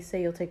 Like, hey,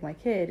 say you'll take my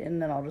kid,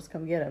 and then I'll just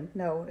come get him.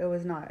 No, it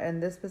was not. In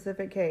this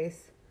specific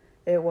case,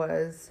 it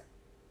was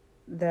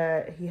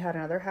that he had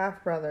another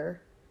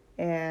half-brother,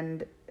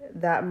 and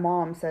that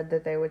mom said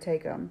that they would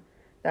take him.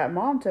 That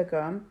mom took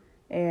him,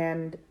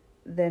 and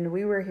then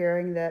we were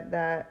hearing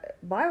that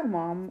bio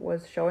mom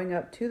was showing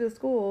up to the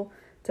school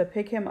to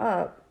pick him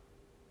up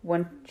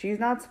when she's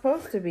not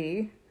supposed to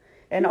be,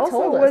 and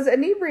also was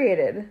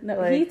inebriated.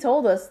 No, he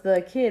told us,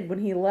 the kid, when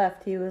he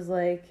left, he was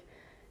like,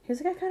 I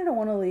kind of don't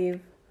want to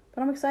leave.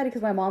 But I'm excited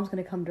because my mom's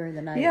going to come during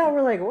the night. Yeah,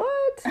 we're like,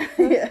 what?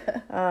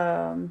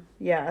 Yeah.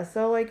 Yeah,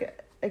 so,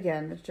 like,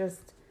 again, it's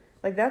just,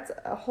 like, that's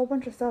a whole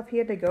bunch of stuff he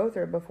had to go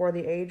through before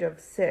the age of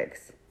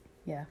 6.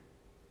 Yeah.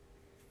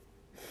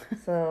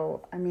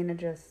 So, I mean,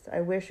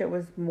 I wish it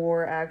was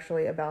more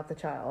actually about the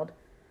child.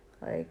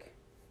 Like,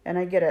 and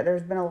I get it,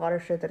 there's been a lot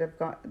of shit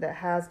that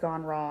has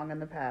gone wrong in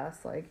the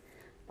past. Like,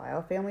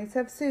 bio families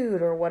have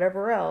sued or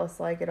whatever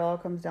else. Like, it all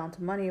comes down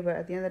to money, but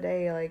at the end of the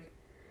day, like,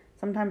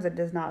 sometimes it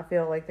does not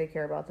feel like they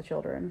care about the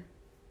children.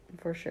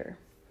 For sure.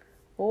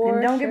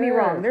 And don't get me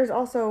wrong, there's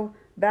also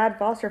bad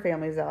foster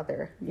families out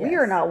there. Yes. We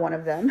are not one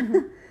of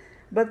them.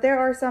 But there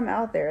are some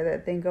out there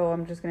that think, oh,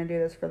 I'm just going to do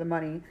this for the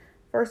money.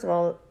 First of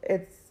all,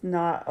 it's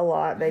not a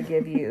lot they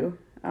give you.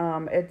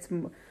 It's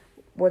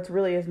what's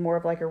really is more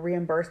of like a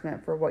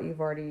reimbursement for what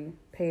you've already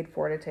paid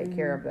for to take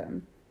care of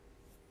them.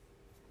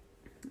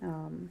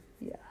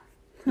 Yeah.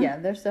 Yeah,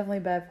 there's definitely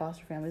bad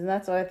foster families. And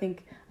that's why I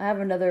think I have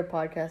another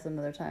podcast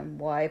another time,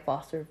 why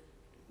foster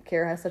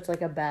care has such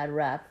like a bad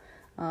rap.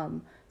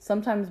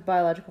 Sometimes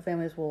biological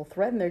families will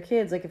threaten their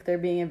kids, like if they're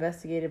being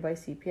investigated by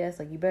CPS,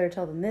 like, you better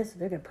tell them this, or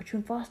they're going to put you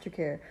in foster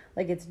care.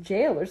 Like, it's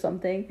jail or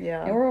something.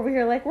 Yeah. And we're over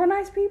here like, we're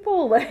nice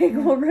people. Like,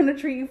 we're going to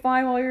treat you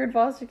fine while you're in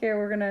foster care.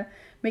 We're going to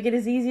make it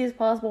as easy as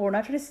possible. We're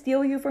not trying to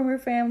steal you from your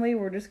family.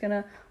 We're just going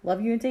to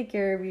love you and take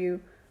care of you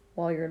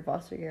while you're in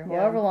foster care,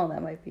 however long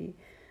that might be.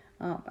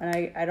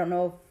 And I don't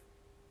know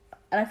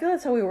and I feel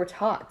that's how we were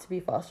taught to be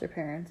foster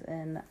parents,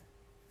 and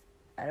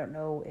I don't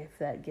know if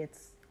that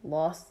gets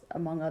lost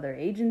among other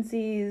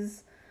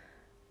agencies,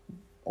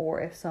 or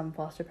if some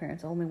foster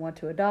parents only want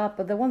to adopt,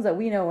 but the ones that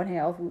we know and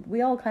have,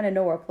 we all kind of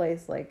know our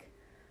place. Like,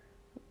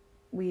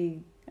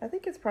 I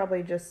think it's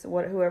probably just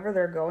whoever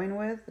they're going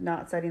with,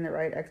 not setting the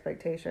right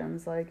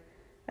expectations. Like,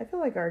 I feel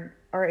like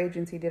our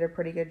agency did a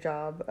pretty good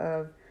job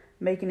of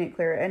making it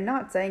clear and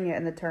not saying it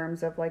in the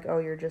terms of like, oh,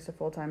 you're just a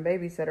full-time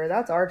babysitter.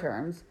 That's our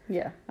terms.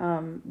 Yeah.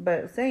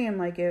 But saying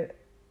like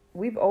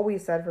we've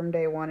always said from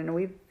day one, and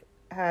we've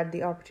had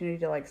the opportunity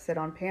to like sit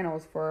on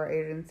panels for our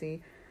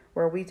agency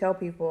where we tell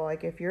people,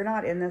 like, if you're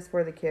not in this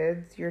for the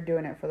kids, you're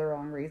doing it for the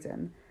wrong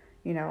reason.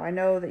 You know, I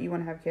know that you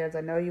want to have kids.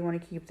 I know you want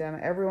to keep them.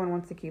 Everyone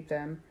wants to keep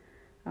them.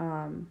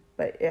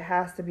 But it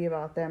has to be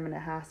about them, and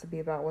it has to be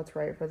about what's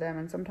right for them.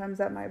 And sometimes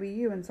that might be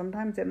you, and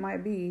sometimes it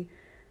might be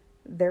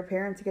their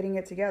parents getting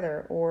it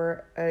together,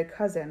 or a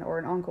cousin or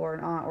an uncle or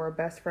an aunt or a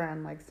best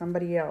friend, like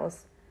somebody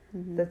else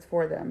that's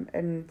for them.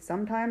 And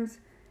sometimes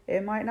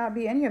It might not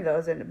be any of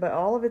those, but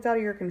all of it's out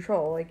of your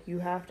control. Like, you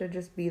have to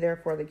just be there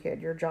for the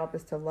kid. Your job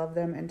is to love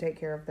them and take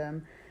care of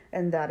them,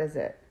 and that is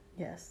it.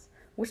 Yes.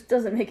 Which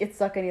doesn't make it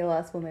suck any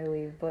less when they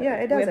leave. But yeah,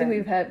 it doesn't. I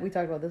think we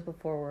talked about this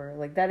before, where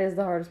like that is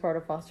the hardest part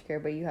of foster care,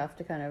 but you have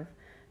to kind of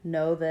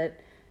know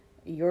that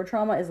your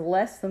trauma is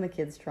less than the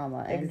kid's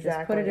trauma, and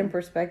just put it in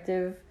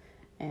perspective,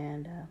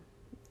 and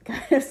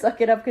kind of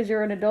suck it up because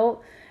you're an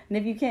adult. And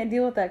if you can't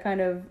deal with that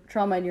kind of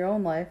trauma in your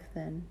own life,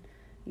 then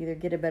either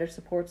get a better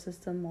support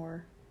system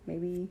or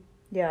maybe...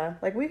 Yeah,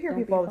 like we hear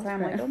people all the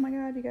time like, oh my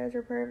God, you guys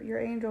are perfect, you're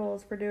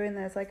angels for doing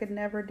this. I could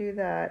never do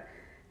that.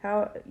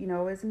 How,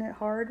 isn't it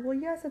hard? Well,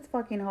 yes, it's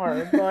fucking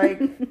hard.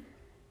 Like,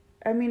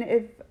 I mean,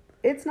 if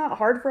it's not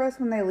hard for us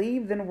when they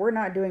leave, then we're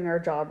not doing our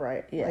job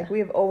right. Yeah. Like, we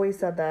have always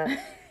said that.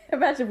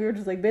 Imagine if we were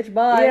just like, bitch,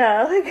 bye.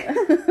 Yeah,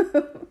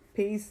 like,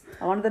 peace,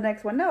 on to the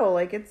next one. No,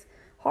 like, it's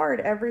hard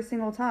every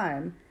single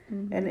time.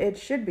 Mm-hmm. And it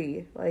should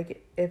be.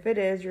 Like, if it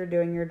is, you're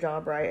doing your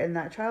job right. And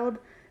that child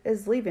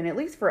is leaving. At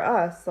least for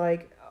us,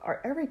 like,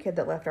 every kid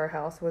that left our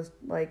house was,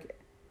 like,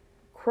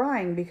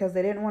 crying because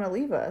they didn't want to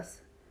leave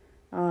us.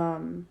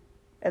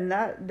 And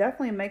that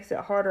definitely makes it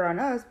harder on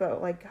us.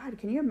 But, like, God,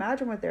 can you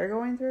imagine what they're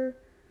going through?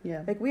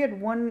 Yeah. Like, we had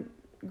one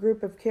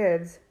group of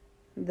kids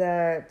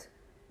that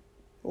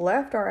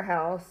left our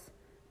house,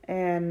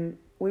 and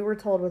we were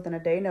told within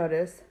a day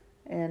notice.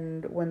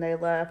 And when they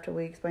left,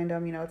 we explained to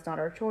them, it's not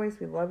our choice.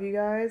 We love you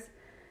guys.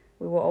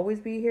 We will always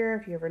be here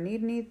if you ever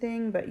need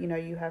anything. But,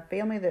 you have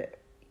family that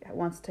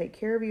wants to take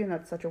care of you, and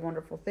that's such a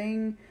wonderful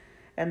thing.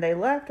 And they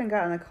left and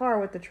got in the car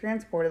with the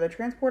transporter. The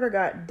transporter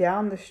got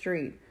down the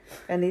street,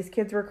 and these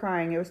kids were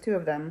crying. It was two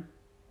of them,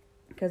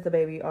 because the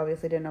baby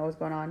obviously didn't know what was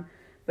going on.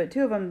 But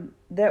two of them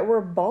that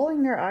were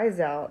bawling their eyes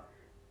out.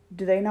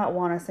 Do they not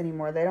want us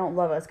anymore? They don't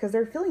love us. Because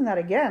they're feeling that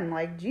again.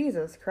 Like,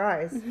 Jesus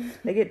Christ.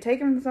 They get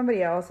taken from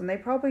somebody else, and they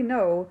probably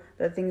know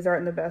that things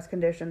aren't in the best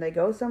condition. They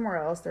go somewhere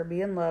else. They're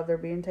being loved. They're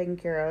being taken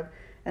care of.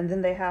 And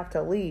then they have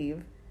to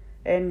leave.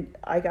 And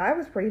I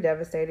was pretty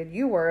devastated.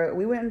 You were.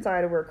 We went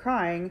inside and we were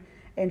crying.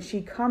 And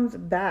she comes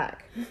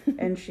back.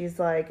 And she's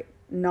like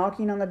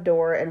knocking on the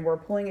door. And we're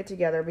pulling it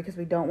together because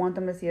we don't want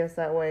them to see us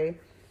that way.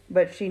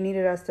 But she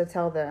needed us to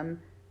tell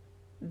them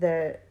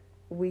that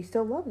we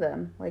still love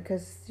them. Like,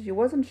 because she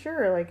wasn't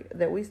sure, like,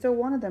 that we still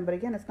wanted them. But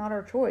again, it's not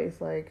our choice.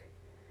 Like,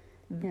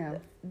 yeah,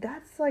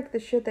 that's like the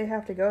shit they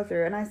have to go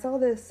through. And I saw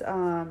this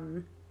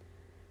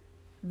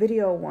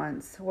video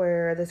once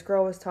where this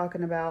girl was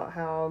talking about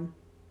how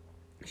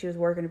she was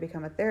working to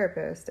become a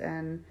therapist,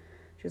 and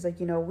she was like,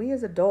 we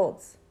as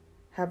adults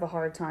have a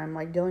hard time,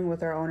 like, dealing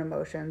with our own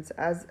emotions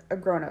as a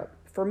grown-up.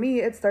 For me,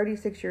 it's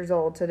 36 years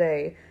old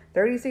today,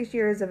 36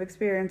 years of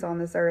experience on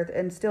this earth,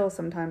 and still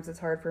sometimes it's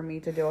hard for me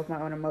to deal with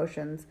my own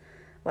emotions.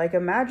 Like,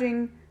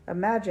 imagine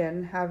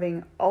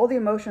having all the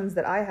emotions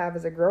that I have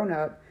as a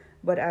grown-up,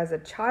 but as a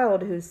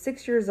child who's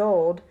 6 years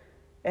old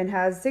and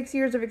has 6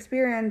 years of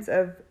experience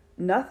of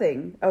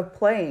nothing, of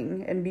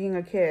playing and being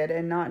a kid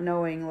and not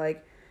knowing,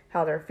 like,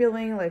 how they're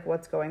feeling, like,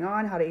 what's going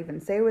on, how to even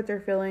say what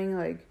they're feeling.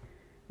 Like,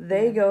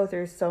 they go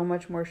through so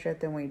much more shit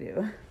than we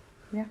do.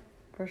 Yeah,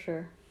 for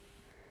sure.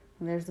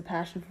 And there's the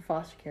passion for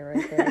foster care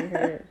right there. You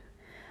heard it.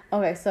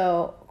 Okay,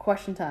 so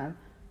question time.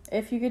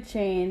 If you could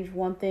change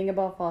one thing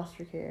about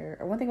foster care,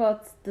 or one thing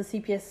about the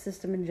CPS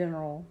system in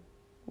general,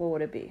 what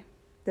would it be?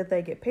 That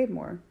they get paid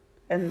more.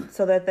 And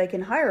so that they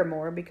can hire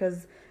more,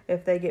 because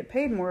if they get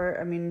paid more,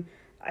 I mean,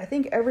 I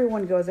think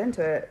everyone goes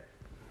into it,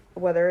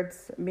 whether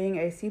it's being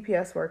a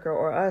CPS worker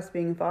or us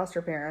being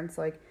foster parents,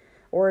 like,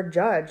 or a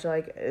judge,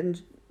 like,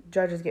 and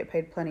judges get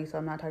paid plenty, so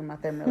I'm not talking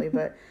about them really,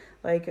 but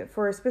like,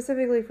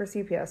 specifically for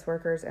CPS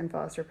workers and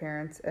foster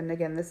parents, and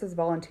again, this is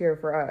volunteer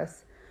for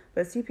us,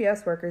 but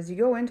CPS workers, you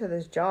go into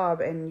this job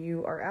and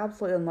you are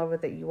absolutely in love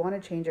with it. You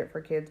want to change it for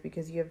kids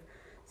because you have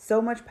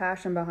so much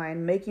passion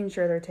behind making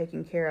sure they're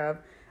taken care of.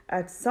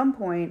 At some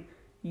point,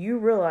 you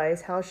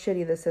realize how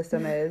shitty the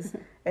system is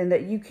and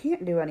that you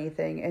can't do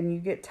anything, and you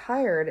get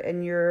tired,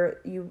 and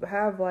you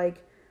have,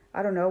 like,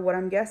 I don't know, what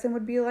I'm guessing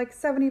would be like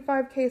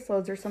 75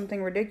 caseloads or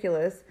something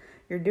ridiculous.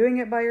 You're doing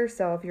it by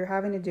yourself. You're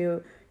having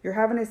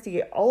to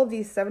see all of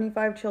these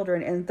 75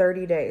 children in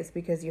 30 days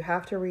because you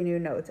have to renew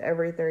notes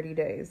every 30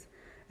 days.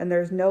 And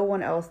there's no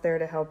one else there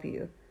to help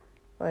you.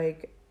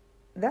 Like,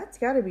 that's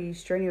got to be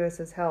strenuous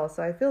as hell.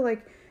 So I feel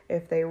like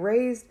if they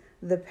raised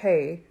the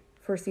pay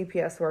for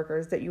CPS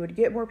workers, that you would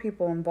get more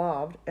people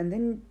involved, and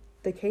then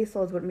the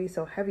caseloads wouldn't be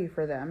so heavy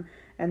for them,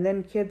 and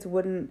then kids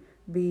wouldn't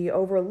be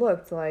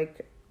overlooked.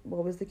 Like,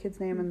 what was the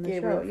kid's name in the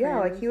Gabriel show? Yeah,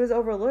 like, he was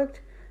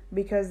overlooked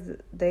because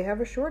they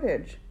have a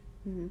shortage.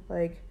 Mm-hmm.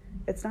 Like,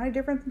 it's not any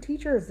different than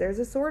teachers. There's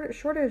a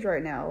shortage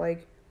right now.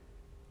 Like,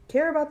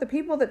 care about the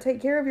people that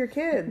take care of your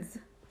kids.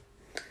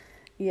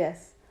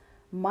 Yes.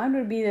 Mine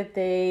would be that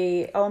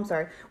they... Oh, I'm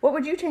sorry. What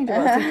would you change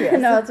about CPS?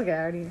 No, that's okay.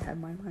 I already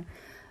had mine.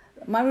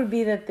 Mine would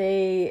be that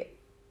they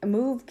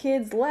move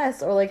kids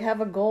less, or, like, have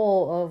a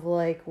goal of,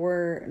 like,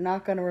 we're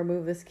not going to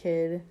remove this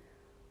kid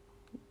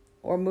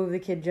or move the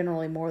kid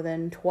generally more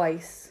than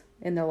twice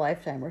in their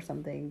lifetime or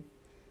something.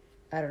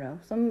 I don't know,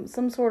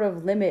 some sort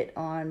of limit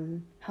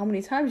on how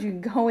many times you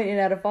can go in and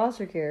out of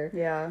foster care.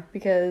 Yeah.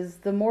 Because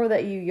the more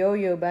that you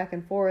yo-yo back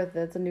and forth,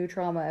 that's a new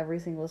trauma every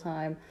single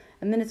time.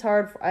 And then it's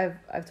hard.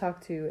 I've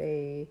talked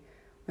to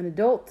an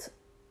adult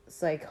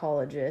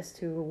psychologist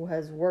who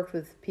has worked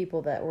with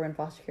people that were in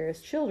foster care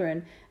as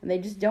children, and they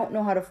just don't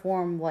know how to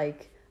form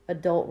like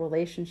adult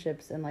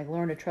relationships and like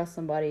learn to trust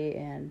somebody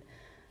and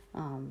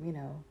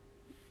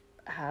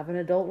have an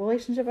adult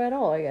relationship at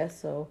all, I guess.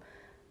 So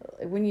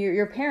when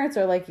your parents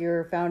are like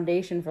your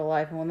foundation for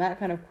life, and when that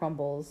kind of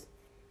crumbles,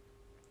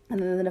 and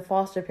then the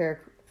foster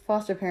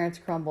parents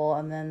crumble,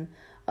 and then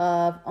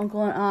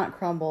uncle and aunt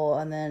crumble,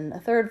 and then a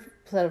third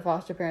set of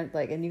foster parents,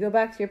 like, and you go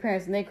back to your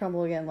parents and they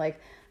crumble again, like,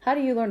 how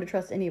do you learn to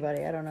trust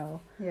anybody? I don't know.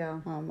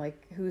 Yeah.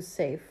 Like, who's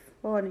safe?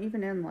 Well, and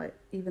even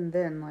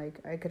then,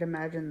 I could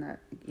imagine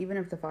that even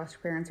if the foster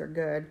parents are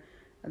good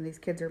and these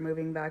kids are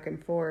moving back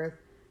and forth,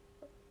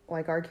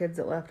 like our kids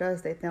that left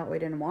us, they thought we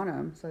didn't want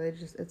them. So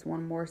it's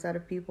one more set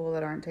of people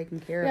that aren't taking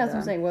care of them. Yeah, that's what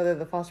I'm saying. Whether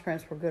the foster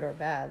parents were good or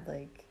bad,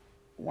 like,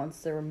 once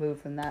they're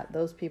removed from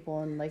those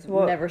people and, like,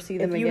 so never see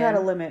them again. If you had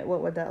a limit,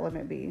 what would that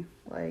limit be?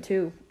 Like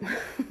 2.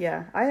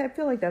 Yeah, I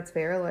feel like that's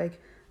fair. Like,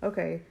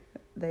 okay,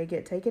 they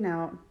get taken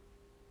out.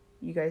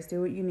 You guys do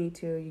what you need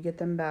to. You get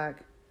them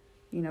back.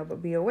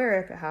 But be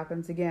aware if it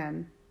happens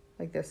again.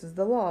 Like, this is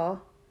the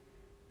law.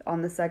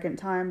 On the second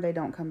time, they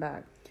don't come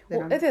back.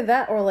 Either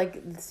that or,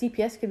 like, the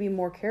CPS could be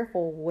more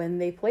careful when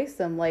they place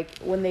them. Like,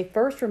 when they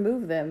first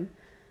remove them,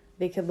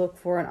 they could look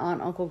for an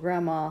aunt, uncle,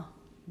 grandma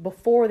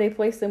before they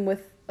place them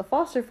with a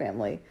foster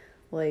family.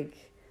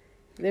 Like,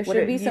 there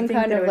should be some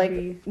kind of,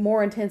 like,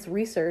 more intense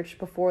research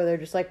before they're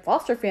just like,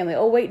 foster family.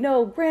 Oh, wait,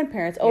 no,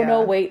 grandparents. Oh,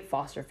 no, wait,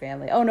 foster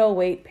family. Oh, no,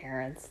 wait,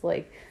 parents.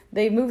 Like,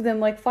 they move them,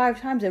 like, 5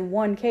 times in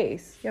one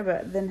case. Yeah,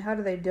 but then how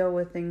do they deal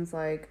with things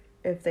like,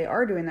 if they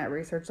are doing that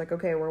research, like,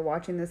 okay, we're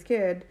watching this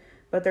kid,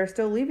 but they're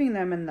still leaving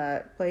them in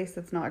that place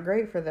that's not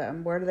great for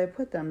them. Where do they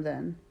put them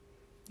then?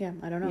 Yeah,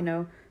 I don't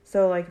know.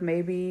 So, like,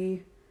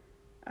 maybe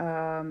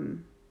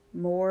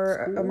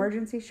more School?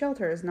 Emergency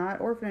shelters, not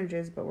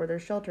orphanages, but where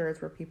there's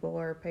shelters where people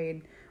are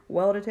paid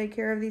well to take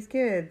care of these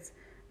kids.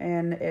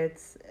 And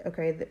it's,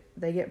 okay,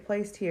 they get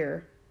placed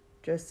here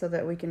just so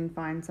that we can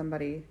find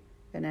somebody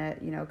in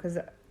it, because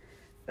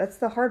that's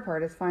the hard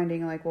part, is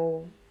finding, like,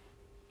 well,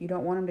 you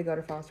don't want them to go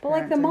to foster parents. But,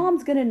 like, the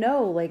mom's going to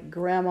know, like,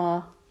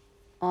 grandma,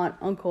 aunt,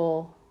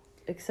 uncle,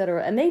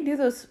 etc. And they do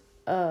those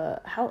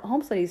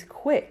home studies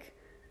quick.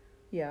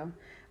 Yeah.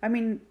 I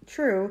mean,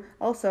 true.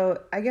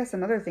 Also, I guess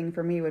another thing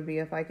for me would be,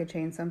 if I could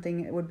change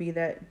something, it would be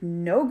that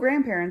no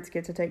grandparents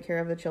get to take care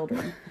of the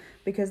children.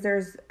 Because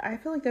I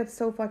feel like that's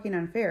so fucking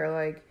unfair.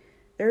 Like,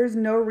 there's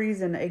no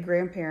reason a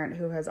grandparent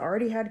who has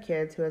already had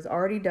kids, who has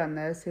already done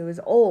this, who is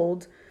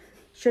old,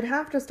 should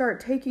have to start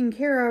taking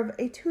care of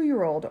a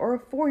 2-year-old or a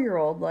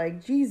 4-year-old.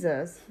 Like,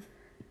 Jesus.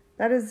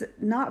 That is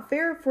not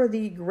fair for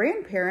the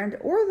grandparent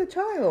or the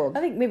child.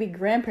 I think maybe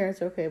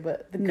grandparents are okay,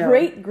 but the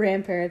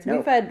great-grandparents,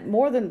 we've had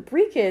more than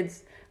 3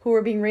 kids who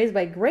were being raised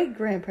by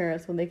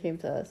great-grandparents when they came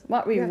to us.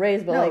 Not being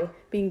raised, but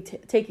like being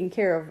taken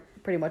care of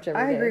pretty much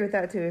every day. I agree with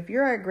that too. If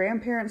you're at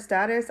grandparent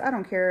status, I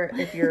don't care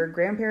if you're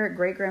grandparent,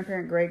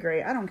 great-grandparent,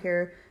 great-great. I don't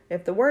care.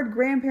 If the word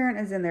grandparent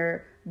is in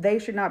there, they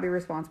should not be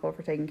responsible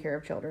for taking care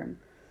of children.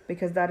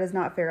 Because that is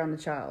not fair on the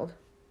child.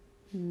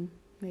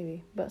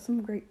 Maybe. But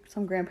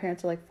some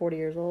grandparents are like 40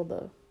 years old,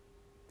 though.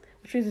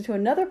 Which brings me to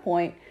another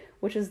point,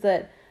 which is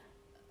that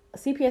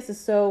CPS is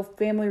so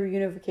family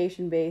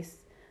reunification based,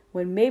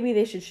 when maybe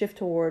they should shift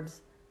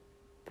towards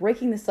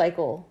breaking the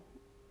cycle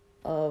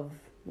of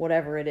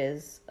whatever it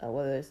is,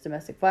 whether it's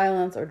domestic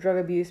violence or drug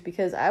abuse,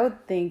 because I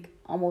would think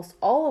almost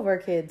all of our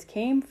kids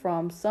came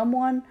from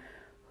someone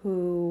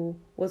who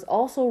was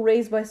also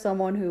raised by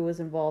someone who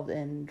was involved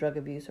in drug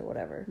abuse or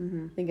whatever.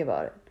 Mm-hmm. Think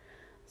about it.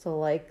 So,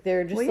 like,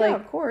 they're just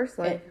of course.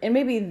 Like, and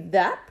maybe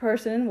that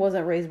person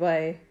wasn't raised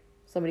by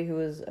somebody who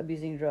was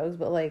abusing drugs,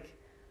 but, like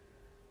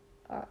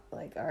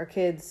our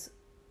kids'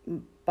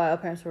 bio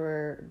parents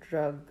were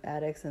drug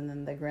addicts, and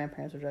then the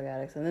grandparents were drug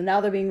addicts, and then now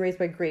they're being raised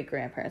by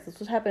great-grandparents. This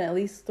was happening at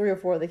least 3 or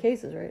 4 of the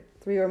cases, right?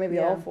 3 or maybe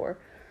all 4.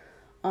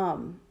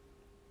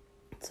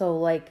 So,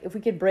 like, if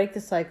we could break the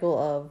cycle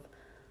of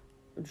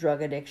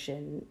drug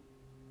addiction,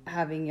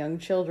 having young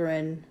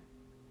children,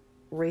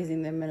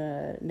 raising them in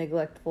a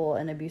neglectful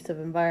and abusive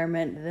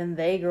environment, then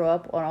they grow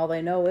up and all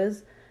they know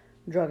is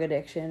drug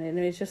addiction. And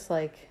it's just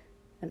like,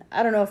 and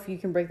I don't know if you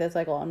can break that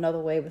cycle another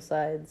way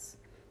besides.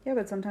 Yeah,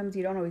 but sometimes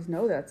you don't always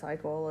know that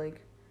cycle. Like,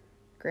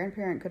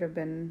 grandparent could have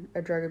been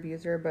a drug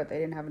abuser, but they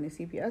didn't have any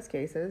CPS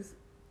cases.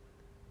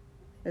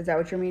 Is that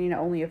what you're meaning?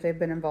 Only if they've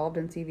been involved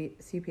in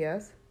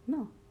CPS?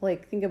 No.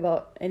 Like, think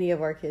about any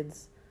of our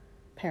kids'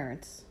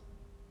 parents.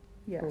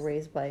 Yes. Were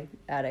raised by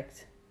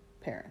addict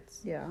parents.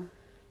 Yeah.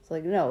 So,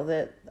 like, no,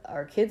 that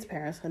our kids'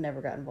 parents had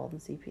never got involved in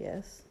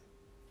CPS,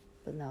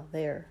 but now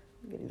they're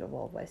getting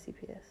involved by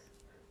CPS.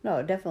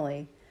 No,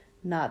 definitely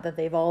not that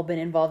they've all been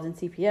involved in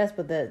CPS,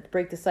 but that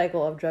break the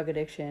cycle of drug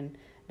addiction,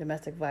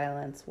 domestic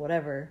violence,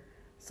 whatever,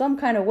 some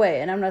kind of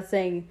way. And I'm not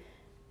saying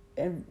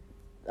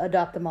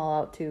adopt them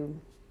all out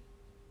to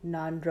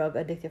non-drug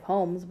addictive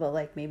homes, but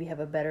like maybe have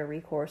a better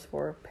recourse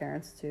for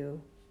parents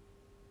to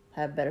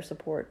have better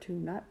support to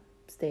not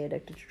stay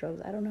addicted to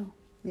drugs. I don't know.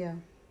 Yeah.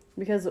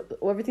 Because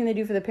everything they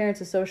do for the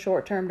parents is so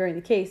short-term during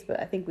the case, but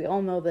I think we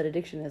all know that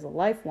addiction is a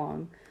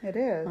lifelong It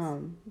is.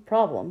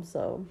 problem,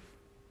 so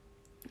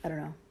I don't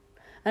know.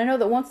 And I know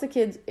that once the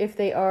kids, if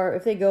they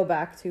go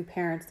back to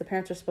parents, the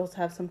parents are supposed to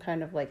have some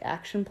kind of like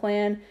action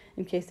plan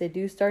in case they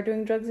do start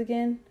doing drugs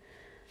again.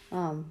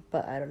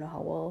 But I don't know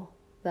how well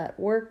that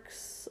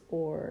works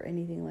or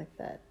anything like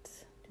that.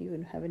 Do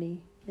you have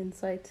any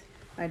insight?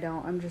 I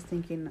don't. I'm just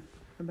thinking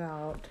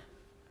about,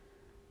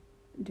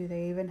 do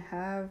they even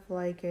have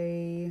like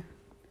I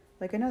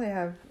know they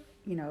have,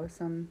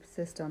 some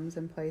systems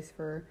in place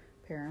for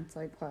parents,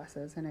 like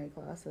classes, NA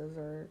classes,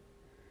 or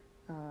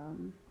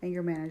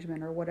anger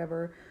management or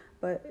whatever,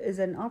 but is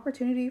it an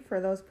opportunity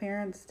for those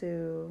parents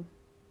to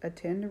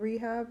attend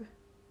rehab?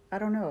 I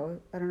don't know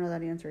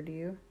that answer. Do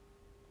you?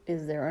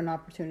 Is there an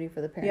opportunity for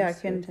the Yeah,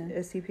 parents to attend?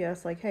 is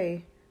CPS like,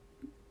 hey,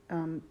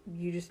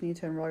 you just need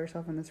to enroll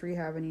yourself in this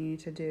rehab and you need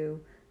to do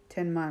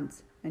 10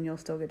 months and you'll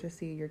still get to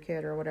see your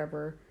kid or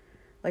whatever?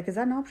 Like, is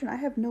that an option? I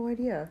have no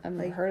idea. I've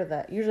never heard of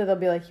that. Usually they'll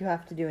be like, you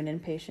have to do an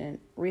inpatient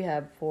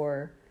rehab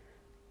for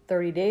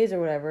 30 days or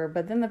whatever,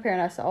 but then the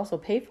parent has to also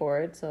pay for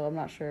it, so I'm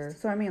not sure.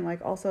 So I mean,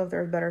 like, also if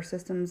there's better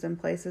systems in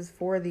places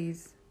for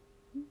these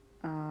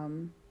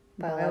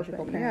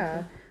Biological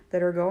parents,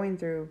 that are going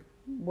through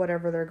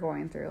whatever they're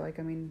going through. Like,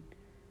 I mean,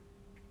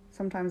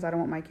 sometimes I don't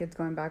want my kids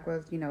going back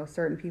with,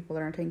 certain people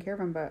that aren't taking care of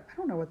them, but I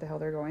don't know what the hell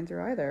they're going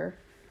through either.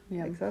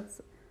 Yeah. Like,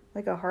 that's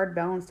like a hard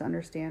balance to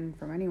understand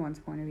from anyone's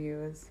point of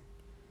view. Is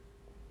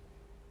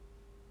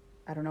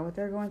I don't know what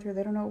they're going through.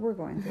 They don't know what we're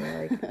going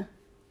through. Like,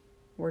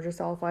 we're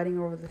just all fighting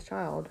over this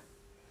child.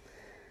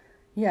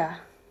 Yeah,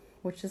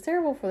 which is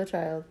terrible for the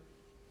child.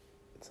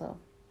 So,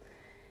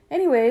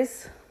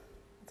 anyways,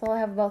 that's all I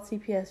have about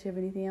CPS. Do you have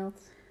anything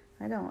else?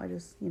 I don't. I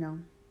just,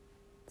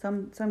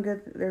 some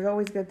good. There's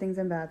always good things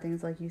and bad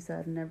things, like you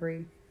said, in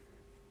every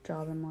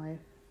job in life.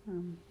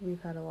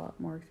 We've had a lot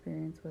more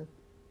experience with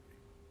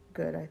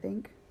good, I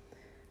think.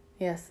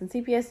 Yes, and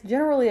CPS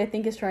generally, I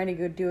think, is trying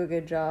to do a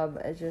good job.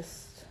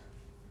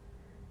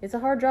 It's a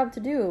hard job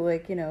to do.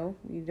 Like, you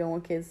don't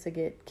want kids to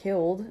get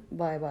killed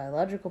by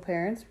biological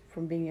parents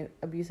from being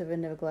abusive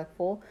and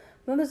neglectful.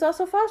 But then there's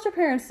also foster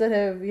parents that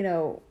have,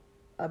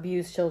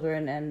 abused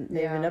children and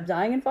they end up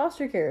dying in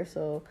foster care.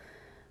 So,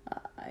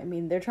 I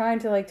mean, they're trying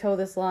to, like, toe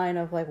this line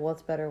of, like,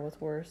 what's better,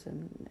 what's worse,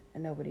 and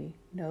nobody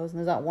knows. And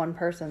there's not one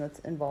person that's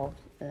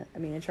involved,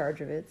 in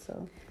charge of it,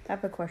 so. I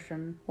have a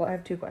question. What? I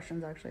have two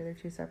questions, actually. They're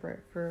two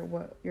separate for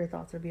what your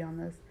thoughts would be on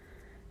this.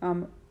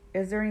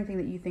 Is there anything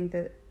that you think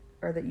that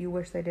you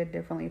wish they did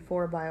differently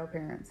for bio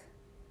parents?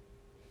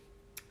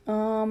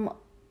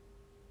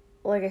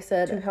 Like I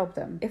said, to help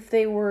them. If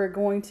they were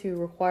going to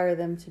require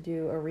them to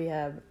do a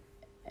rehab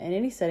in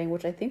any setting,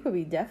 which I think would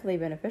be definitely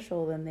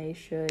beneficial, then they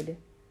should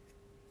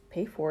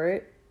pay for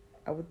it.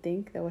 I would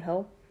think that would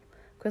help.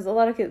 Because a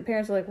lot of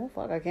parents are like, well,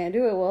 fuck, I can't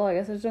do it. Well, I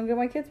guess I just don't get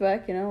my kids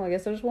back, I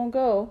guess I just won't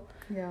go.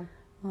 Yeah.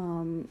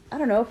 I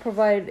don't know,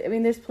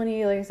 there's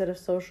plenty, like I said, of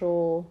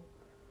social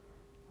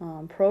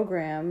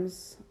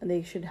programs, and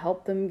they should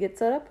help them get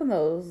set up in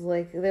those.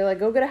 Like, they're like,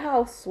 go get a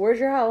house. Where's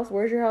your house?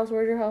 Where's your house?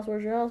 Where's your house?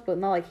 Where's your house? But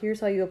not like,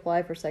 here's how you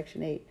apply for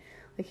Section 8.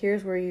 Like,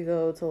 here's where you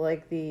go to,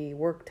 like, the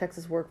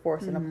Texas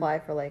workforce and apply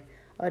for, like,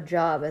 a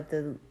job at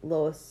the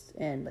lowest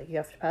end. Like, you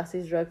have to pass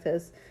these drug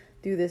tests,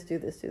 do this, do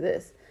this, do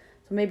this.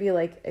 So maybe,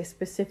 like, a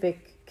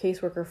specific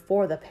caseworker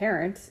for the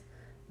parents,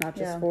 not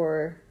just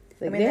for,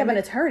 like, they have an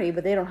attorney,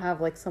 but they don't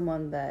have, like,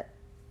 someone that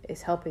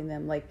is helping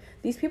them. Like,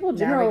 these people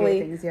generally,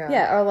 things,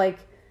 are, like,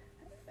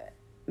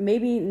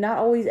 maybe not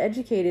always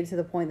educated to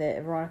the point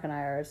that Veronica and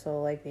I are.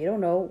 So, like, they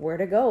don't know where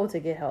to go to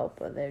get help.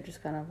 But they're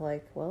just kind of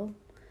like, well,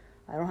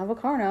 I don't have a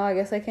car now. I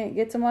guess I can't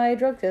get to my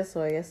drug test,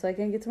 so I guess I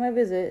can't get to my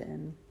visit.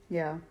 And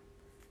yeah.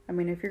 I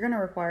mean, if you're going to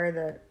require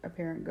that a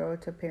parent go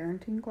to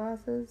parenting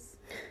classes,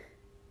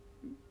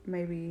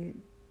 maybe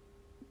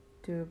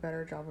do a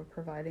better job of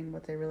providing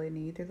what they really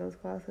need through those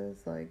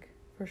classes. Like,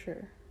 for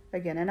sure.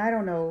 Again, and I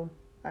don't know,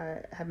 I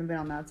haven't been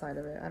on that side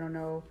of it. I don't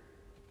know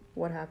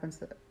what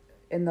happens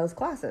in those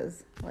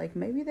classes. Like,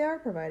 maybe they are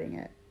providing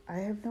it. I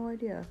have no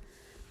idea.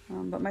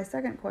 But my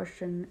second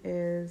question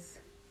is,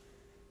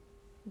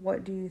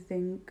 what do you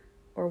think,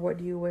 or what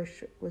do you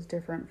wish was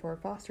different for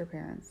foster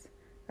parents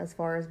as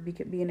far as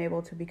being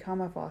able to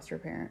become a foster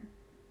parent?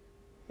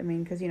 I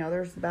mean, because,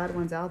 there's bad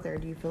ones out there.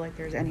 Do you feel like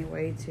there's any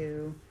way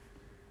to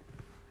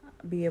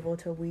be able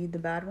to weed the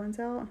bad ones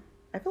out?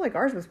 I feel like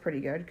ours was pretty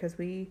good because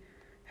we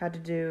had to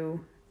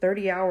do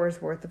 30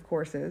 hours worth of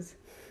courses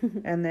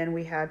and then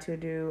we had to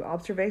do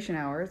observation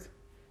hours.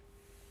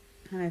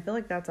 And I feel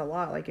like that's a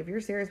lot. Like, if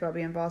you're serious about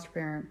being a foster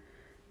parent,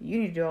 you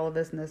need to do all of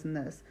this and this and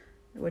this.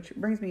 Which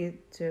brings me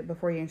to,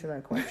 before you answer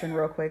that question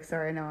real quick,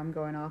 sorry, I know I'm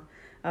going off,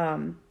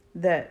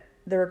 that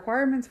the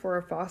requirements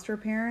for foster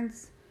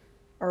parents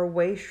are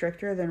way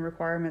stricter than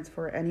requirements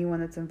for anyone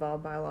that's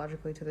involved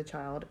biologically to the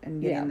child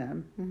and getting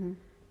them. Mm-hmm.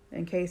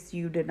 In case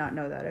you did not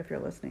know that, if you're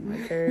listening,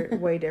 like, they're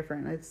way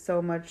different. It's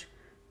so much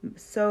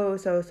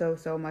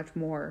so much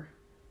more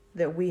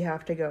that we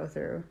have to go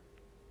through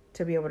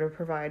to be able to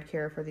provide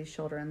care for these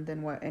children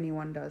than what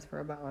anyone does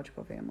for a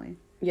biological family.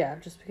 Yeah,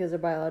 just because they're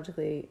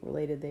biologically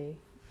related, they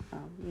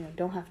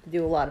don't have to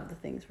do a lot of the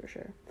things for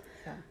sure.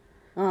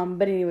 Yeah.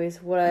 But anyways,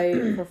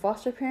 for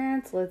foster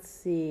parents, let's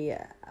see.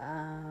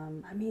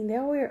 They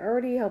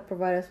already help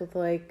provide us with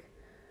like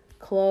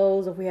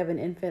clothes if we have an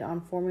infant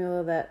on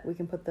formula that we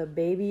can put the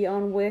baby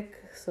on WIC,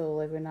 so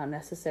like we're not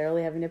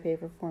necessarily having to pay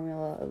for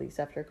formula at least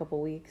after a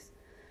couple weeks.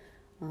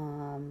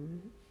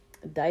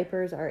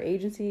 Diapers our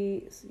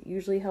agency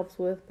usually helps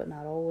with, but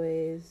not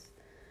always.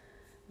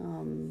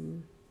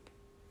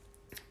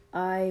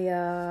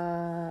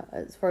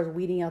 As far as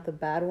weeding out the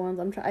bad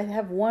ones, I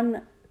have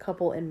one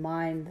couple in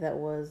mind that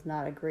was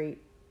not a great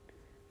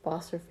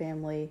foster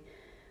family,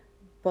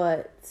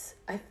 but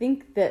I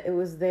think that it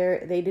was they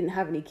didn't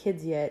have any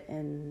kids yet,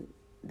 and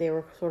they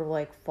were sort of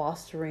like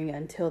fostering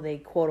until they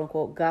quote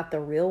unquote got the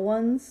real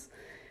ones.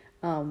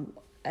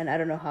 And I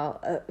don't know how,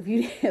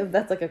 if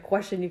that's like a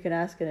question you can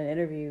ask in an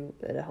interview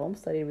at a home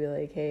study, to be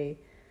like, hey,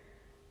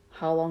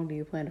 how long do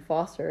you plan to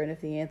foster? And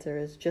if the answer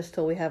is just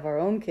till we have our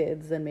own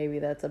kids, then maybe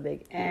that's a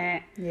big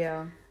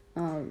Yeah.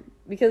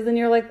 Because then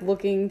you're like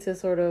looking to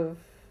sort of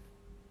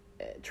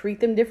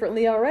treat them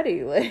differently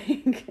already.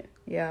 Like,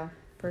 yeah,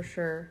 for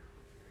sure.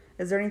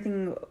 Is there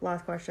anything,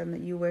 last question,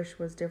 that you wish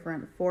was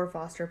different for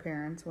foster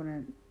parents when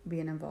it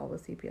being involved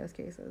with CPS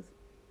cases?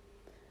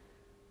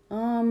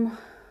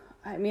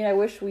 I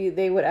wish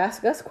they would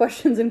ask us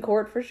questions in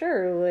court for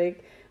sure.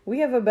 Like, we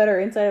have a better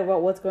insight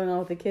about what's going on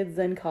with the kids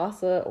than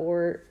CASA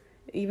or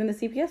even the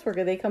CPS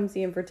worker. They come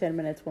see them for 10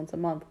 minutes once a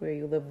month where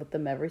you live with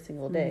them every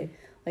single day. Mm-hmm.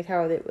 Like, how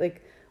are they,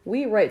 like,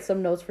 we write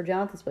some notes for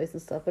Jonathan's place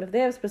and stuff, but if they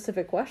have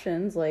specific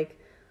questions, like,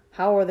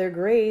 how are their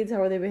grades,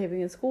 how are they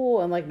behaving in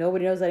school, and, like,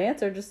 nobody knows that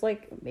answer, just,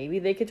 like, maybe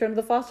they could turn to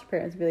the foster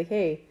parents and be like,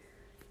 hey,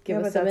 give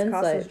us some insight. Yeah,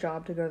 but that's CASA's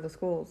job to go to the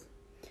schools.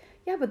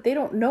 Yeah, but they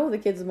don't know the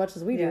kids as much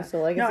as we do.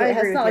 So, like,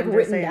 it's not like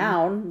written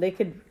down. They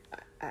could.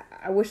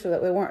 I wish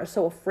that they weren't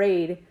so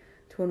afraid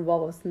to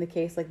involve us in the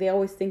case. Like, they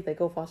always think that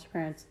foster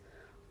parents.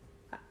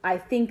 I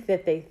think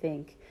that they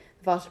think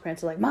the foster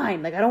parents are like,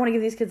 mine. Like, I don't want to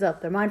give these kids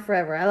up. They're mine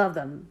forever. I love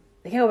them.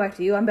 They can't go back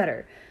to you. I'm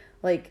better.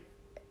 Like,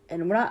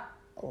 and we're not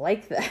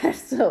like that.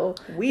 So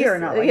we are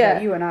not like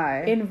that. You and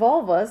I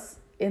involve us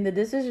in the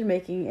decision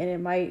making, and it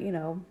might,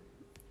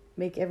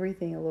 make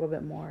everything a little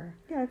bit more.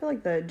 Yeah, I feel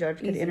like the judge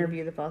could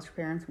interview the foster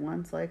parents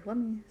once. Like, let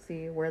me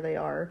see where they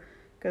are.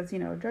 Because,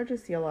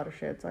 judges see a lot of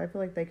shit. So I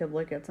feel like they could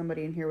look at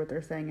somebody and hear what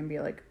they're saying and be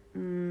like,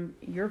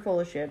 you're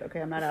full of shit.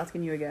 Okay, I'm not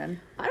asking you again.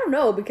 I don't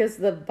know, because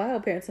the bio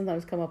parents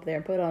sometimes come up there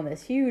and put on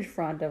this huge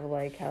front of,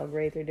 like, how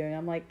great they're doing.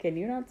 I'm like, can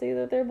you not see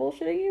that they're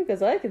bullshitting you?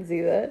 Because I can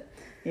see that.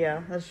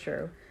 Yeah, that's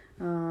true.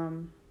 I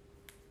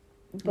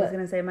was going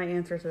to say my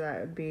answer to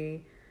that would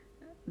be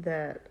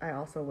that I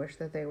also wish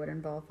that they would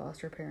involve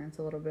foster parents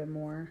a little bit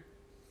more.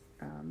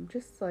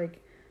 Just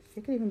like,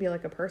 it could even be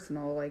like a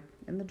personal, like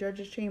in the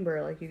judge's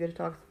chamber, like you get to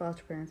talk to the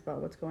foster parents about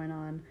what's going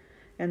on.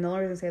 And the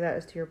only reason I say that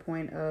is to your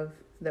point of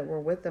that we're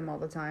with them all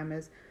the time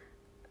is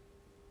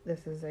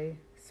this is a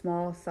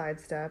small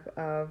sidestep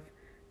of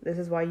this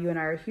is why you and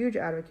I are huge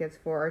advocates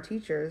for our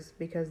teachers,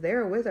 because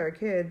they're with our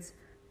kids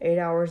 8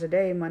 hours a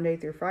day, Monday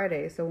through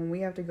Friday. So when we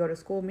have to go to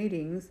school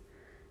meetings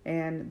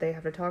and they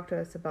have to talk to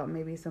us about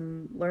maybe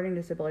some learning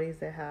disabilities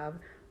they have,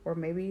 or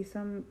maybe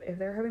if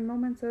they're having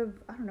moments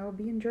of, I don't know,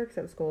 being jerks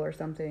at school or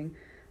something,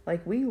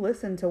 like, we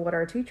listen to what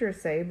our teachers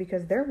say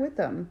because they're with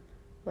them.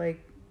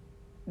 Like,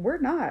 we're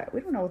not.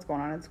 We don't know what's going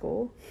on at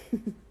school.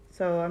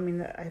 So,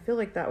 I feel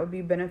like that would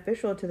be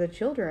beneficial to the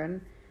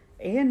children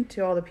and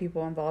to all the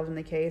people involved in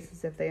the case,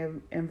 is if they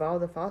involve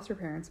the foster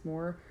parents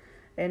more.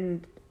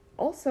 And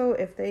also,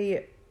 if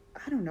they,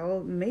 I don't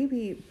know,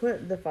 maybe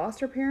put the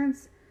foster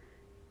parents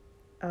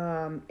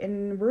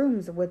in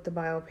rooms with the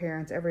bio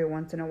parents every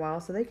once in a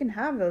while so they can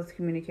have those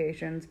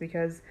communications,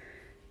 because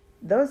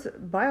those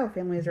bio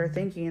families are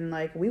thinking,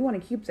 like, we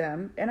want to keep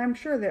them. And I'm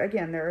sure that,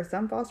 again, there are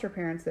some foster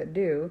parents that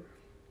do.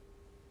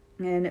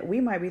 And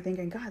we might be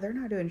thinking, God, they're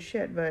not doing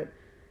shit. But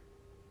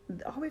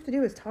all we have to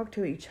do is talk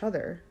to each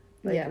other.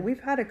 Like, yeah.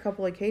 We've had a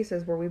couple of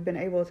cases where we've been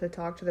able to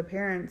talk to the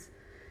parents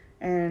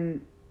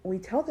and we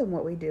tell them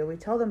what we do. We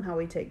tell them how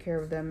we take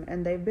care of them.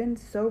 And they've been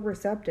so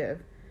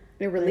receptive.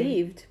 They're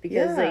relieved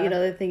because,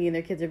 they're thinking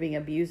their kids are being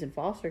abused in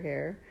foster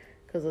care.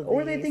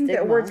 Or they think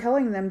that we're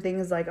telling them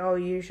things like, oh,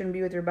 you shouldn't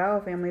be with your bio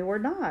family. We're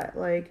not.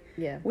 Like,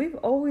 we've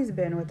always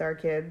been with our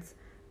kids.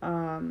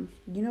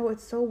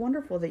 It's so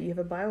wonderful that you have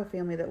a bio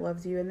family that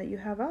loves you and that you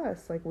have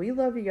us. Like, we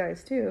love you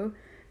guys too.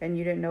 And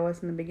you didn't know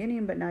us in the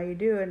beginning, but now you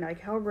do. And,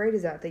 like, how great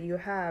is that you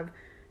have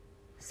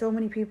so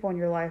many people in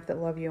your life that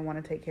love you and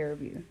want to take care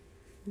of you.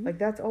 Mm-hmm. Like,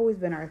 that's always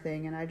been our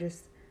thing. And I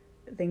just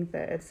think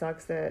that it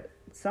sucks that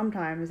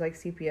sometimes, like,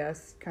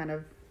 CPS kind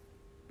of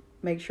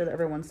makes sure that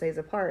everyone stays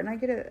apart. And I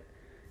get it.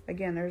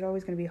 Again, there's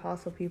always going to be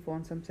hostile people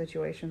in some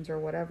situations or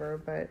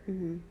whatever, but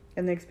in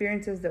the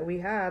experiences that we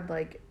had,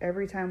 like,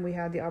 every time we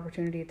had the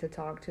opportunity to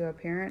talk to a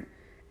parent,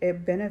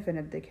 it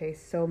benefited the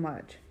case so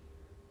much.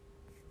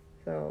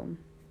 So,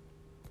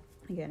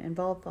 Again,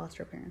 involve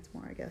foster parents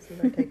more, I guess, is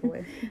our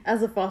takeaway.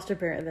 As a foster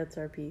parent, that's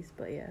our piece,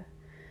 but yeah.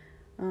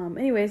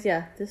 Anyways,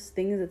 yeah, this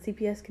things that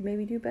CPS could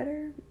maybe do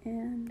better,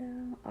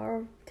 and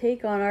our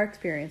take on our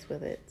experience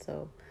with it.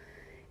 So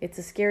it's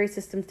a scary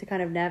system to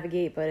kind of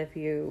navigate, but if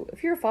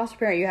you're a foster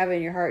parent, you have it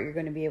in your heart, you're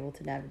going to be able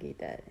to navigate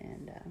that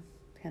and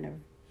kind of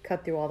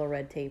cut through all the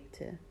red tape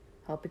to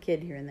help a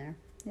kid here and there.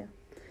 Yeah.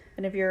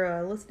 And if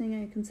you're listening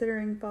and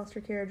considering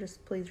foster care,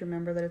 just please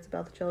remember that it's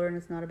about the children.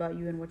 It's not about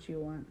you and what you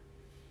want.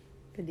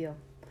 Good deal.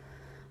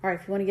 All right,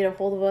 if you want to get a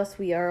hold of us,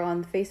 we are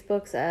on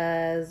Facebooks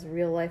as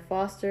Real Life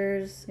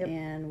Fosters,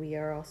 and we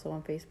are also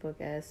on Facebook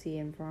as C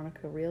and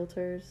Veronica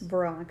Realtors.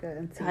 Veronica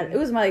and C. God, it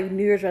was my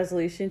New Year's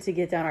resolution to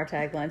get down our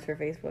taglines for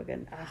Facebook,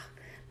 and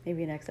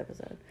maybe next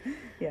episode.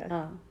 Yeah.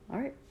 All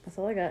right, that's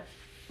all I got.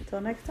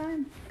 Until next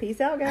time. Peace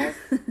out, guys.